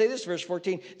goes on to say this, verse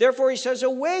 14. Therefore he says,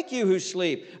 awake you who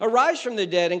sleep, arise from the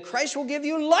dead, and Christ will give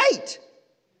you light.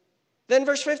 Then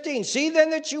verse 15, see then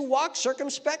that you walk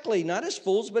circumspectly, not as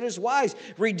fools, but as wise,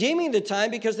 redeeming the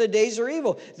time because the days are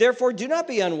evil. Therefore do not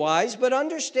be unwise, but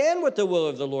understand what the will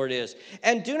of the Lord is.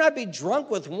 And do not be drunk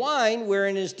with wine,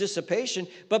 wherein is dissipation,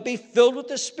 but be filled with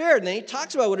the Spirit. And then he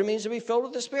talks about what it means to be filled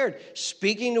with the Spirit,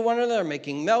 speaking to one another,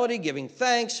 making melody, giving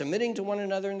thanks, submitting to one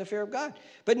another in the fear of God.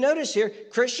 But notice here,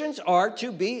 Christians are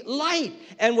to be light.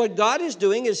 And what God is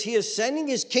doing is he is sending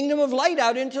his kingdom of light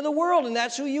out into the world. And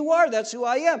that's who you are. That's who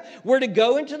I am. We're to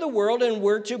go into the world and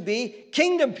we're to be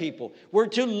kingdom people. We're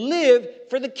to live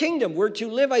for the kingdom. We're to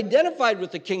live identified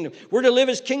with the kingdom. We're to live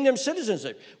as kingdom citizens.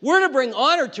 We're to bring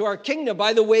honor to our kingdom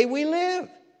by the way we live,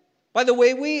 by the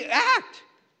way we act.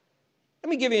 Let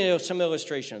me give you some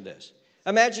illustration of this.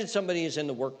 Imagine somebody is in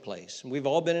the workplace. We've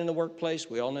all been in the workplace.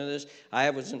 We all know this. I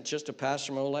wasn't just a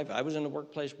pastor my whole life. I was in the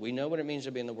workplace. We know what it means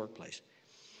to be in the workplace.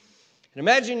 And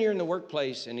imagine you're in the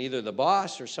workplace and either the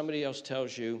boss or somebody else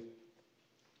tells you,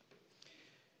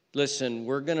 listen,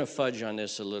 we're going to fudge on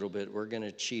this a little bit. We're going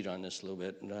to cheat on this a little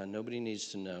bit. Nobody needs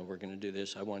to know. We're going to do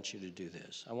this. I want you to do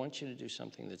this. I want you to do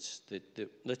something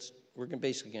we're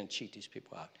basically going to cheat these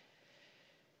people out.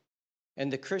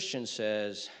 And the Christian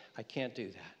says, I can't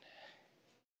do that.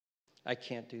 I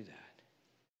can't do that.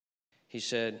 He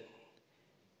said,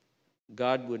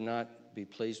 God would not be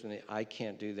pleased with me. I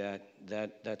can't do that.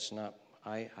 That's not,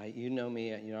 you know me,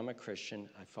 you know I'm a Christian.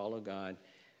 I follow God.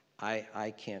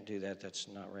 I can't do that. That's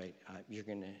not right. You're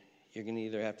gonna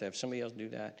either have to have somebody else do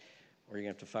that or you're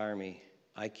going to have to fire me.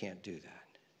 I can't do that.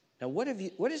 Now, what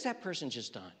has that person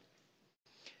just done?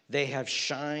 They have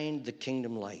shined the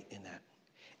kingdom light in that.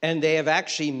 And they have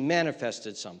actually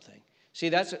manifested something. See,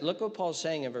 look what Paul's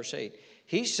saying in verse 8.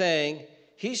 He's saying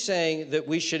that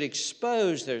we should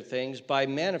expose their things by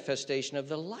manifestation of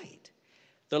the light.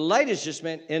 The light is just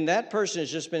meant, and that person has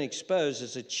just been exposed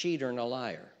as a cheater and a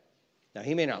liar. Now,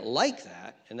 he may not like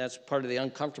that, and that's part of the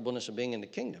uncomfortableness of being in the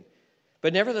kingdom.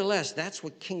 But nevertheless, that's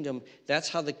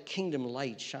how the kingdom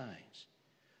light shines.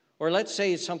 Or let's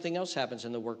say something else happens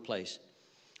in the workplace.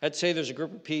 Let's say there's a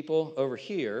group of people over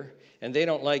here, and they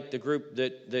don't like the group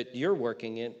that you're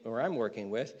working in or I'm working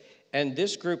with. And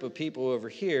this group of people over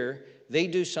here, they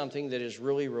do something that is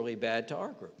really, really bad to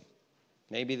our group.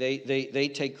 Maybe they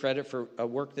take credit for a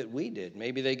work that we did.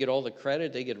 Maybe they get all the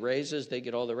credit, they get raises, they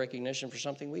get all the recognition for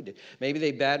something we did. Maybe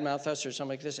they badmouth us or something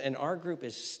like this, and our group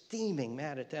is steaming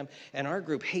mad at them, and our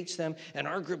group hates them, and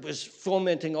our group is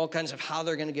fomenting all kinds of how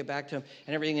they're going to get back to them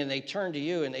and everything, and they turn to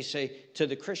you and they say to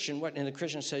the Christian, what? And the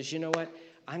Christian says, you know what?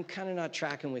 I'm kind of not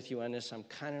tracking with you on this. I'm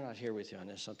kind of not here with you on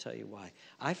this. I'll tell you why.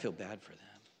 I feel bad for them.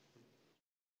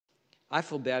 I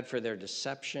feel bad for their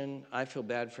deception. I feel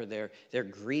bad for their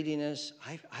greediness.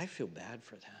 I feel bad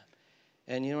for them.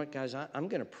 And you know what, guys? I'm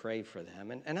going to pray for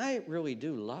them. And I really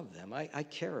do love them. I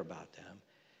care about them.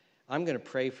 I'm going to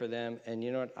pray for them. And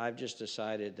you know what? I've just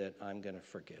decided that I'm going to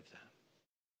forgive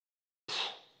them.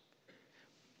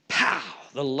 Pow!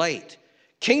 The light.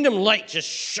 Kingdom light just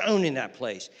shone in that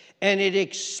place. And it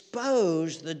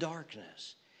exposed the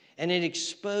darkness. And it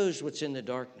exposed what's in the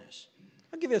darkness.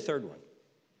 I'll give you a third one.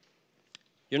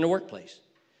 You're in the workplace.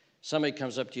 Somebody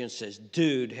comes up to you and says,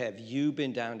 dude, have you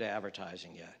been down to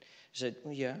advertising yet? I said,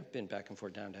 well, yeah, I've been back and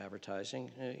forth down to advertising.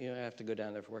 I have to go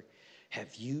down there for work.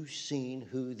 Have you seen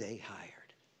who they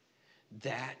hired?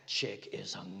 That chick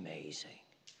is amazing.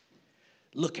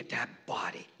 Look at that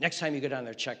body. Next time you go down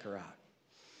there, check her out.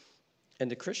 And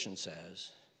the Christian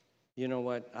says, you know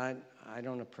what? I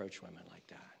don't approach women like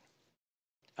that.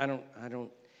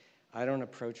 I don't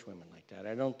approach women like that.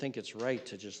 I don't think it's right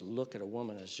to just look at a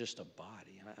woman as just a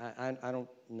body. I'm not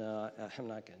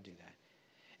going to do that.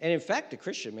 And in fact, the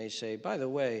Christian may say, by the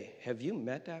way, have you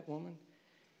met that woman?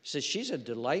 He says, she's a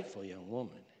delightful young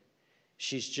woman.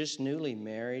 She's just newly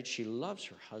married. She loves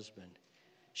her husband.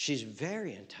 She's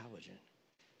very intelligent.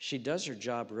 She does her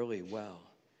job really well.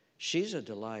 She's a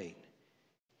delight.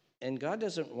 And God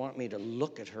doesn't want me to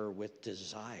look at her with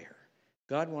desire.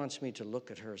 God wants me to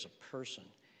look at her as a person.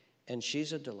 And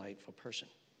she's a delightful person.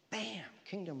 Bam!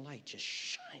 Kingdom light just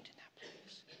shined in that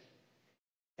place.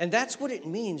 And that's what it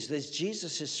means that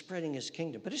Jesus is spreading his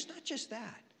kingdom. But it's not just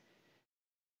that.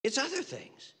 It's other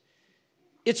things.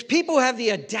 It's people who have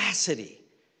the audacity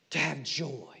to have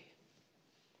joy.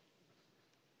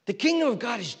 The kingdom of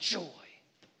God is joy.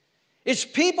 It's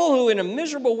people who, in a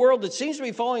miserable world that seems to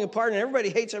be falling apart and everybody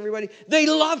hates everybody, they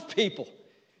love people.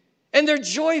 And they're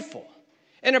joyful.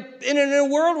 And in a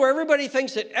world where everybody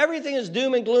thinks that everything is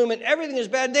doom and gloom and everything is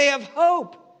bad, they have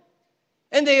hope.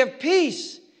 And they have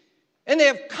peace. And they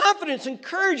have confidence and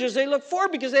courage as they look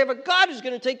forward because they have a God who's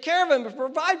going to take care of them and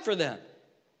provide for them.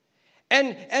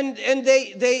 And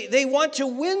they want to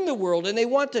win the world, and they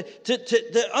want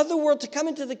the other world to come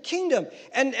into the kingdom.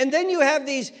 And then you have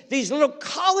these little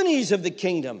colonies of the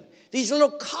kingdom. These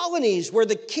little colonies where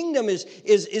the kingdom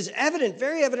is evident,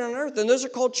 very evident on earth. And those are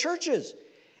called churches.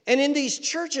 And in these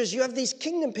churches, you have these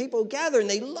kingdom people who gather, and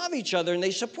they love each other, and they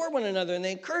support one another, and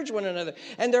they encourage one another,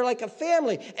 and they're like a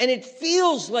family. And it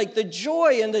feels like the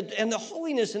joy and the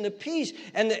holiness and the peace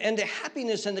and the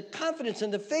happiness and the confidence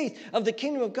and the faith of the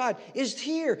kingdom of God is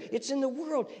here. It's in the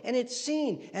world, and it's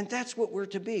seen. And that's what we're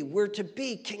to be. We're to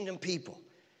be kingdom people.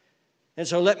 And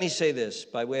so let me say this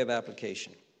by way of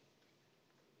application.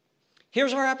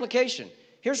 Here's our application.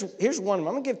 Here's one. I'm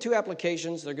going to give two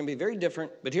applications. They're going to be very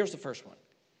different, but here's the first one.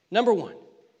 Number one,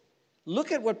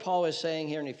 look at what Paul is saying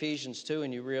here in Ephesians 2,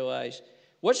 and you realize,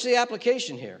 what's the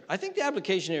application here? I think the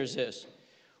application here is this.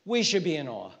 We should be in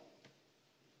awe.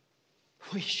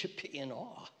 We should be in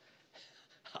awe.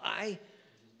 I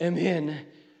am in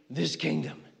this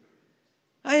kingdom.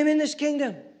 I am in this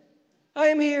kingdom. I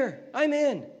am here. I'm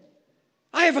in.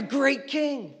 I have a great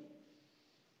king.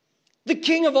 The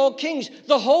King of all kings,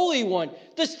 the Holy One,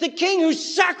 the King who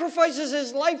sacrifices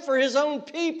his life for his own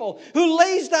people, who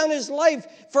lays down his life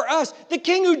for us, the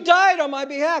King who died on my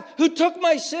behalf, who took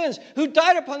my sins, who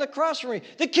died upon the cross for me,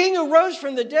 the King who rose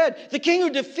from the dead, the King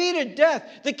who defeated death,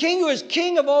 the King who is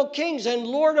King of all kings and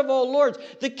Lord of all lords,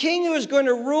 the King who is going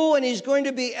to rule, and he's going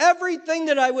to be everything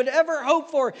that I would ever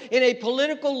hope for in a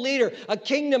political leader, a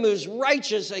kingdom who's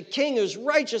righteous, a king who's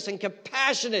righteous and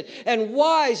compassionate and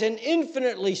wise and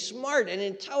infinitely smart and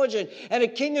intelligent, and a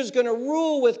king who's going to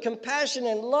rule with compassion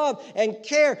and love and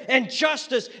care and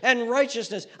justice and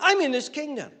righteousness. I'm in this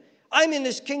kingdom. I'm in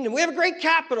this kingdom. We have a great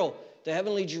capital, the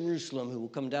heavenly Jerusalem, who will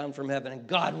come down from heaven, and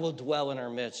God will dwell in our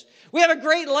midst. We have a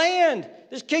great land,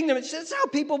 this kingdom. This is how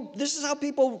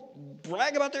people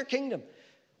brag about their kingdom.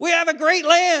 We have a great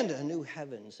land, a new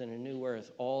heavens and a new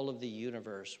earth. All of the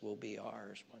universe will be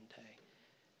ours one day.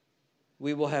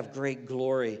 we will have great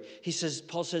glory.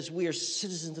 Paul says, we are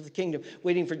citizens of the kingdom,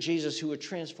 waiting for Jesus who would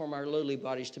transform our lowly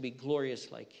bodies to be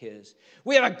glorious like his.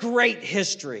 We have a great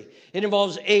history. It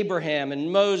involves Abraham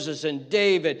and Moses and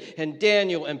David and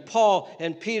Daniel and Paul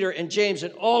and Peter and James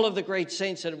and all of the great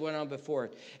saints that have went on before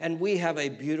it. And we have a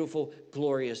beautiful,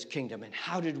 glorious kingdom. And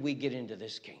how did we get into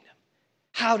this kingdom?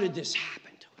 How did this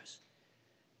happen to us?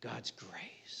 God's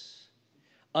grace,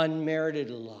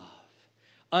 unmerited love,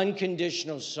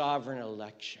 unconditional sovereign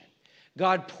election,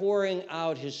 God pouring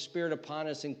out his Spirit upon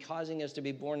us and causing us to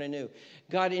be born anew,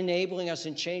 God enabling us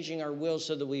and changing our will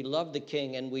so that we love the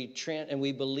King and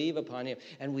we believe upon him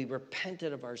and we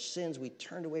repented of our sins, we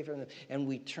turned away from them, and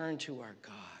we turned to our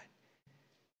God.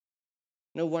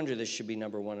 No wonder this should be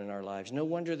number one in our lives. No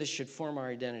wonder this should form our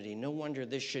identity. No wonder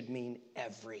this should mean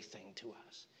everything to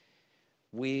us.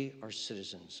 We are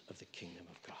citizens of the kingdom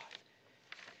of God.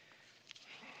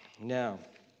 Now,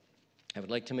 I would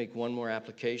like to make one more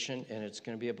application, and it's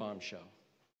going to be a bombshell.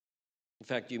 In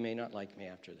fact, you may not like me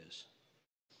after this,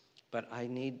 but I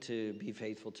need to be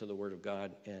faithful to the Word of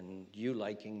God, and you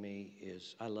liking me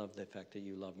is, I love the fact that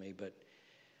you love me, but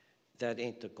that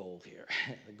ain't the goal here.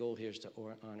 The goal here is to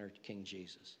honor King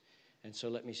Jesus. And so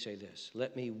let me say this.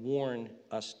 Let me warn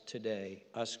us today,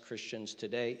 us Christians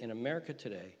today, in America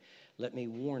today, let me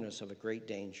warn us of a great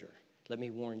danger. Let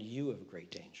me warn you of a great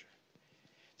danger.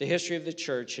 The history of the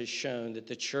church has shown that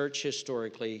the church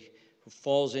historically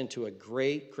falls into a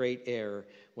great, great error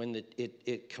when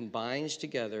it combines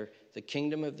together the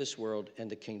kingdom of this world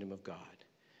and the kingdom of God.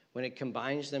 When it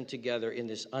combines them together in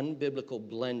this unbiblical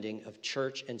blending of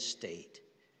church and state,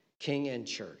 king and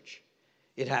church.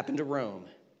 It happened to Rome.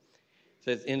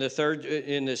 The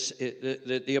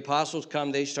apostles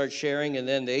come, they start sharing, and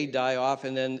then they die off,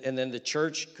 and then the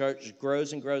church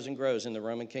grows and grows and grows in the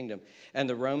Roman kingdom. And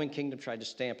the Roman kingdom tried to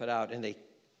stamp it out, and they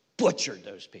butchered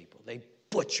those people. They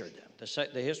butchered them.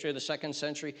 The history of the 2nd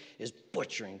century is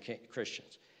butchering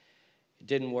Christians. It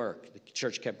didn't work. The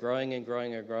church kept growing and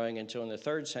growing and growing until in the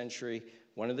 3rd century,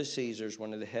 one of the Caesars,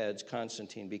 one of the heads,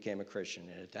 Constantine, became a Christian.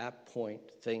 And at that point,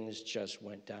 things just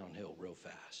went downhill real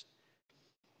fast.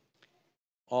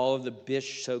 All of the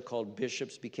so-called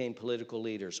bishops became political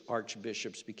leaders.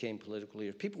 Archbishops became political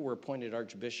leaders. People were appointed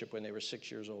archbishop when they were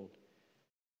 6 years old.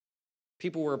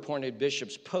 People were appointed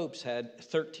bishops. Popes had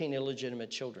 13 illegitimate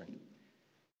children.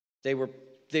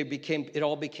 It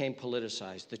all became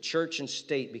politicized. The church and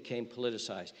state became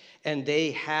politicized. And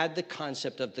they had the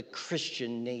concept of the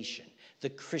Christian nation. The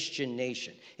Christian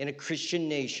nation. In a Christian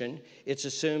nation, it's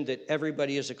assumed that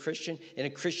everybody is a Christian. In a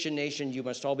Christian nation, you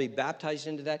must all be baptized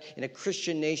into that. In a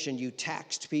Christian nation, you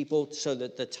taxed people so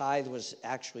that the tithe was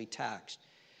actually taxed.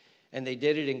 And they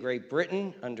did it in Great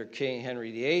Britain under King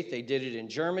Henry VIII. They did it in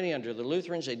Germany under the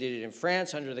Lutherans. They did it in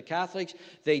France under the Catholics.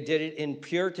 They did it in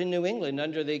Puritan New England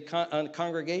under the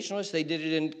Congregationalists. They did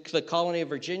it in the colony of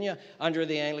Virginia under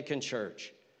the Anglican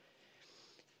Church.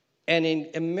 And in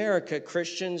America,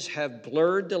 Christians have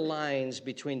blurred the lines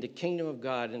between the kingdom of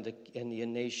God and the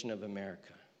nation of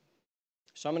America.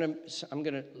 So I'm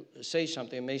going to say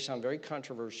something. It may sound very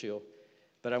controversial,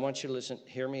 but I want you to listen,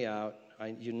 hear me out.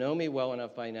 You know me well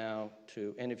enough by now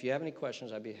and if you have any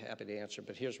questions, I'd be happy to answer,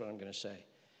 but here's what I'm going to say.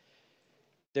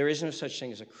 There is no such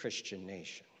thing as a Christian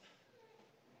nation.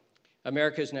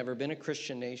 America has never been a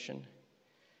Christian nation.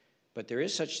 But there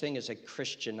is such thing as a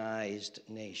Christianized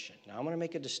nation. Now, I'm going to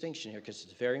make a distinction here because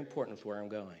it's very important with where I'm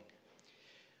going.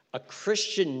 A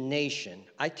Christian nation,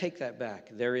 I take that back.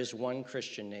 There is one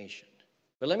Christian nation.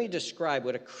 But let me describe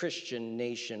what a Christian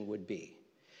nation would be.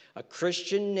 A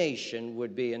Christian nation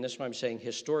would be, and this is what I'm saying,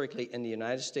 historically in the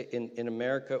United States, in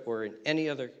America or in any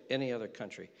other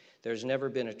country, there's never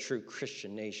been a true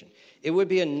Christian nation. It would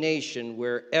be a nation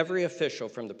where every official,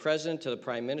 from the president to the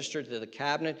prime minister to the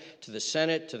cabinet to the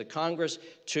Senate to the Congress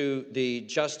to the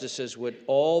justices, would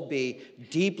all be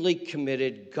deeply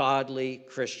committed, godly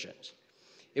Christians.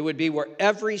 It would be where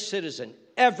every citizen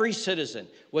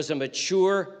was a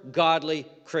mature, godly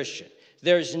Christian.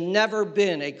 There's never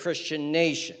been a Christian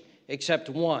nation except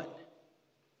one,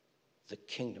 the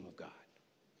kingdom of God.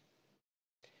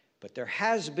 But there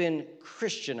has been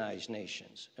Christianized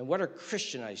nations. And what are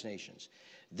Christianized nations?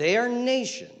 They are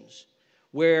nations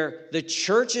where the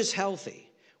church is healthy,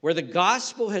 where the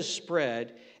gospel has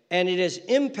spread, and it has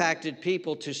impacted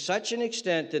people to such an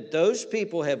extent that those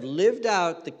people have lived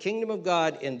out the kingdom of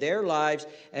God in their lives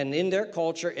and in their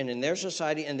culture and in their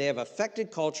society, and they have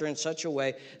affected culture in such a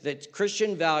way that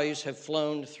Christian values have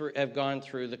gone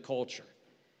through the culture.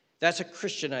 That's a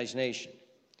Christianized nation.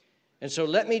 And so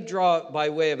let me draw, by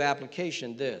way of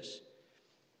application, this.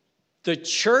 The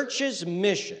church's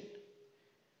mission,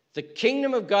 The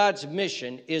kingdom of God's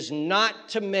mission is not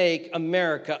to make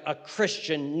America a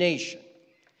Christian nation.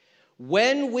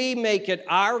 When we make it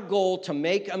our goal to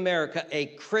make America a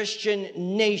Christian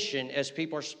nation, as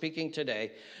people are speaking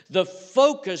today, the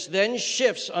focus then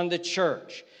shifts on the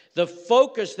church. The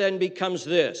focus then becomes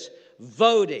this: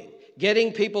 voting,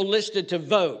 getting people listed to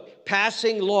vote,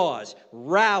 passing laws,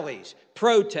 rallies,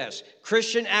 protests,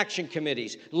 Christian action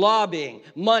committees, lobbying,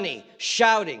 money,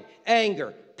 shouting,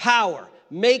 anger, power,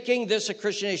 making this a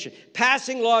Christian nation,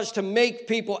 passing laws to make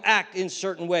people act in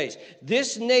certain ways.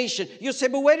 This nation, you'll say,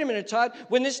 but wait a minute, Todd,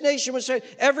 when this nation was started,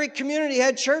 every community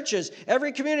had churches.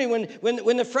 Every community,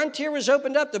 when the frontier was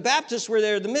opened up, the Baptists were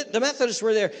there, the Methodists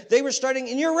were there. They were starting,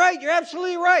 and you're right, you're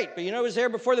absolutely right. But you know who was there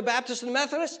before the Baptists and the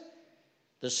Methodists?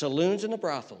 The saloons and the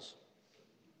brothels.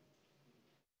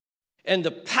 And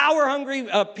the power-hungry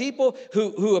people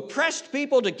who oppressed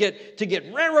people to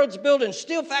get railroads built and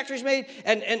steel factories made,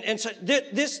 and so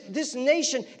this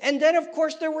nation. And then, of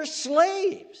course, there were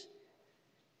slaves.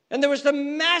 And there was the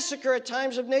massacre at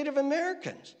times of Native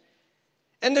Americans.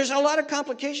 And there's a lot of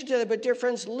complication to that. But, dear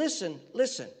friends, listen.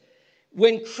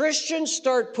 When Christians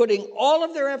start putting all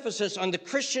of their emphasis on the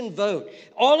Christian vote,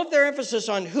 all of their emphasis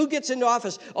on who gets into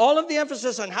office, all of the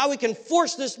emphasis on how we can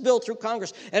force this bill through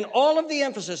Congress, and all of the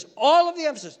emphasis.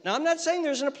 Now, I'm not saying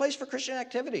there isn't a place for Christian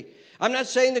activity. I'm not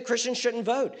saying that Christians shouldn't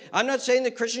vote. I'm not saying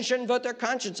that Christians shouldn't vote their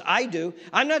conscience. I do.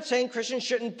 I'm not saying Christians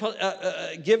shouldn't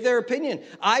give their opinion.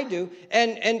 I do.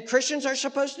 And Christians are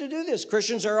supposed to do this.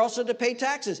 Christians are also to pay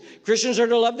taxes. Christians are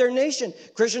to love their nation.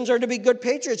 Christians are to be good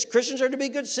patriots. Christians are to be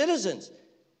good citizens.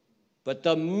 But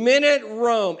the minute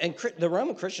Rome, and the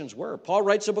Roman Christians were, Paul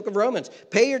writes the book of Romans,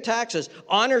 pay your taxes,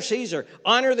 honor Caesar,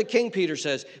 honor the king, Peter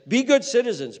says, be good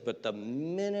citizens. But the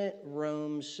minute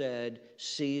Rome said,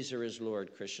 Caesar is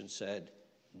Lord, Christians said,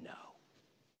 no.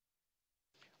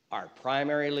 Our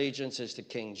primary allegiance is to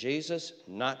King Jesus,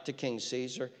 not to King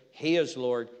Caesar. He is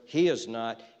Lord, he is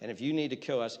not. And if you need to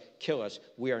kill us, kill us.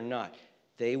 We are not.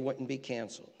 They wouldn't be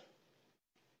canceled.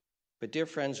 But dear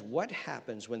friends, what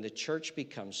happens when the church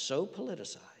becomes so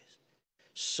politicized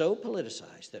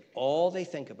that all they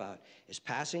think about is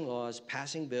passing laws,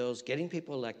 passing bills, getting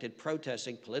people elected,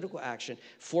 protesting, political action,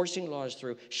 forcing laws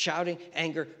through, shouting,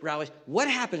 anger, rallies? What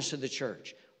happens to the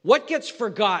church? What gets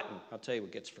forgotten? I'll tell you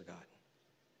what gets forgotten.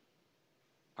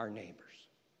 Our neighbors.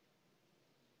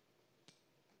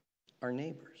 Our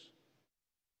neighbors.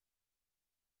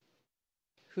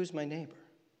 Who's my neighbor?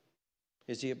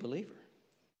 Is he a believer?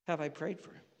 Have I prayed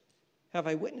for him? Have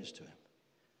I witnessed to him?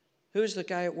 Who's the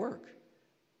guy at work?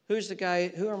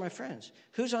 Who are my friends?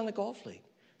 Who's on the golf league?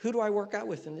 Who do I work out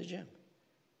with in the gym?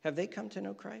 Have they come to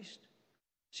know Christ?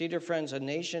 See, dear friends, a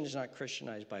nation is not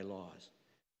Christianized by laws.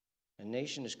 A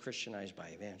nation is Christianized by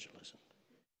evangelism.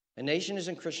 A nation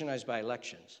isn't Christianized by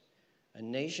elections. A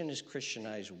nation is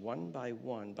Christianized one by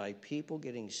one by people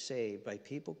getting saved, by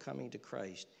people coming to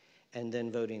Christ, and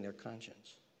then voting their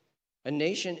conscience. A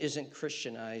nation isn't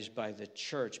Christianized by the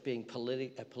church being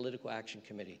a political action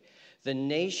committee. The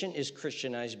nation is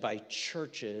Christianized by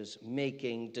churches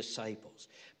making disciples,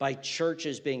 by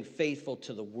churches being faithful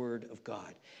to the Word of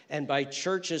God, and by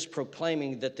churches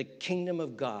proclaiming that the kingdom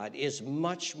of God is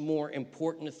much more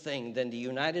important a thing than the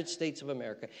United States of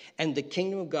America, and the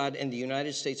kingdom of God and the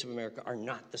United States of America are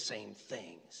not the same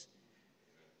things.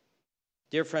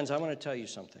 Dear friends, I want to tell you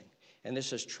something, and this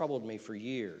has troubled me for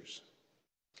years.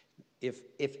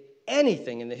 If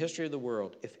anything in the history of the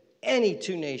world, if any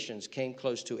two nations came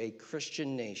close to a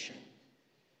Christian nation,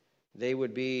 they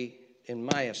would be, in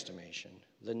my estimation,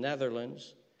 the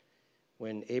Netherlands,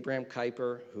 when Abraham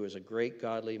Kuyper, who is a great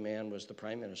godly man, was the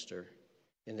prime minister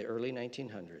in the early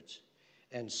 1900s,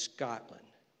 and Scotland,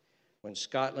 when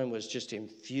Scotland was just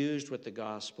infused with the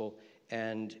gospel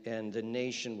and the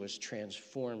nation was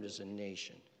transformed as a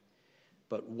nation.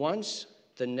 But once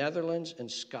the Netherlands and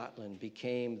Scotland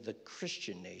became the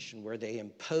Christian nation where they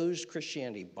imposed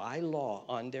Christianity by law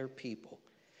on their people.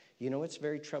 You know what's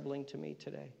very troubling to me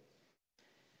today?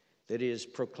 That it is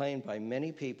proclaimed by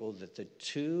many people that the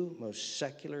two most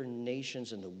secular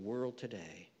nations in the world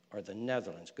today are the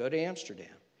Netherlands. Go to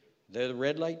Amsterdam. They're the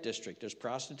red light district. There's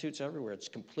prostitutes everywhere. It's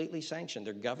completely sanctioned.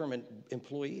 They're government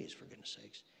employees, for goodness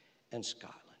sakes. And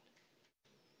Scotland.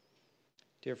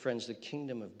 Dear friends, the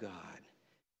kingdom of God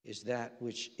is that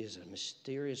which is a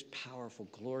mysterious, powerful,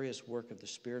 glorious work of the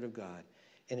Spirit of God.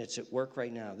 And it's at work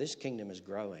right now. This kingdom is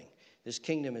growing. This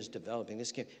kingdom is developing.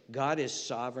 God is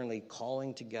sovereignly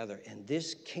calling together. And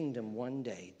this kingdom one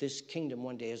day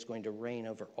is going to reign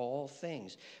over all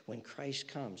things when Christ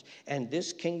comes. And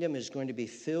this kingdom is going to be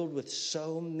filled with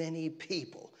so many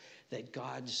people that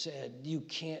God said, you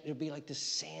can't, it'll be like the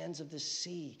sands of the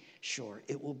sea shore.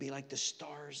 It will be like the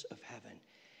stars of heaven.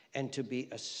 And to be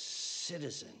a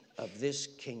citizen of this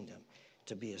kingdom,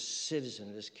 to be a citizen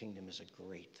of this kingdom is a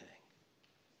great thing.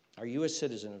 Are you a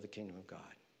citizen of the kingdom of God?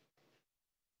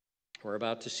 We're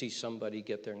about to see somebody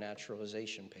get their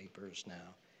naturalization papers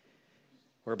now.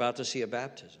 We're about to see a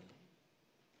baptism.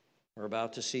 We're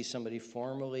about to see somebody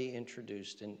formally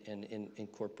introduced and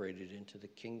incorporated into the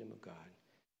kingdom of God.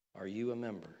 Are you a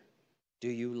member? Do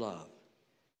you love?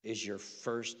 Is your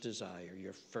first desire,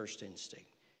 your first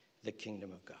instinct, the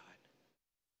kingdom of God?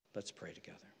 Let's pray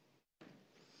together.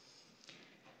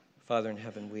 Father in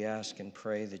heaven, we ask and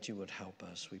pray that you would help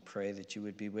us. We pray that you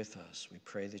would be with us. We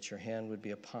pray that your hand would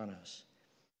be upon us.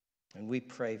 And we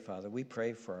pray, Father, we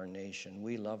pray for our nation.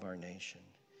 We love our nation.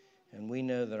 And we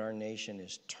know that our nation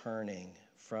is turning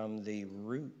from the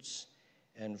roots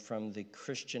and from the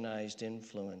Christianized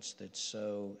influence that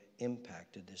so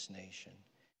impacted this nation.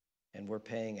 And we're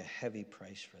paying a heavy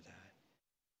price for that.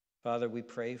 Father, we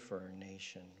pray for our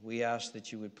nation. We ask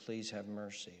that you would please have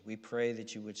mercy. We pray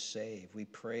that you would save. We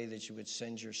pray that you would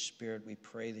send your Spirit. We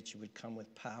pray that you would come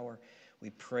with power.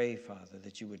 We pray, Father,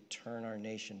 that you would turn our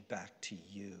nation back to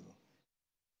you.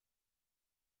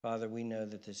 Father, we know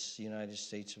that this United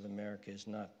States of America is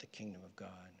not the kingdom of God.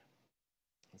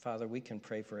 And Father, we can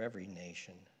pray for every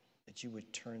nation that you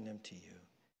would turn them to you.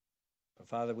 But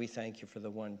Father, we thank you for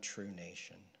the one true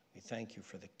nation. We thank you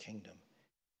for the kingdom.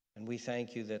 And we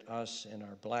thank you that us and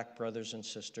our black brothers and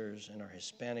sisters and our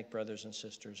Hispanic brothers and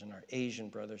sisters and our Asian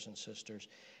brothers and sisters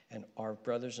and our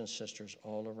brothers and sisters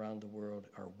all around the world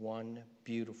are one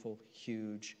beautiful,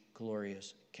 huge,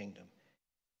 glorious kingdom.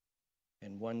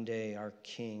 And one day our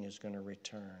King is going to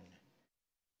return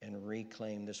and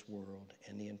reclaim this world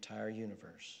and the entire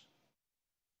universe.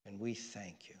 And we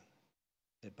thank you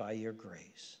that by your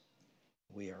grace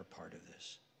we are a part of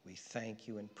this. We thank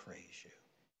you and praise you.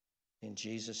 In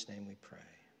Jesus' name we pray.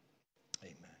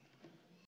 Amen.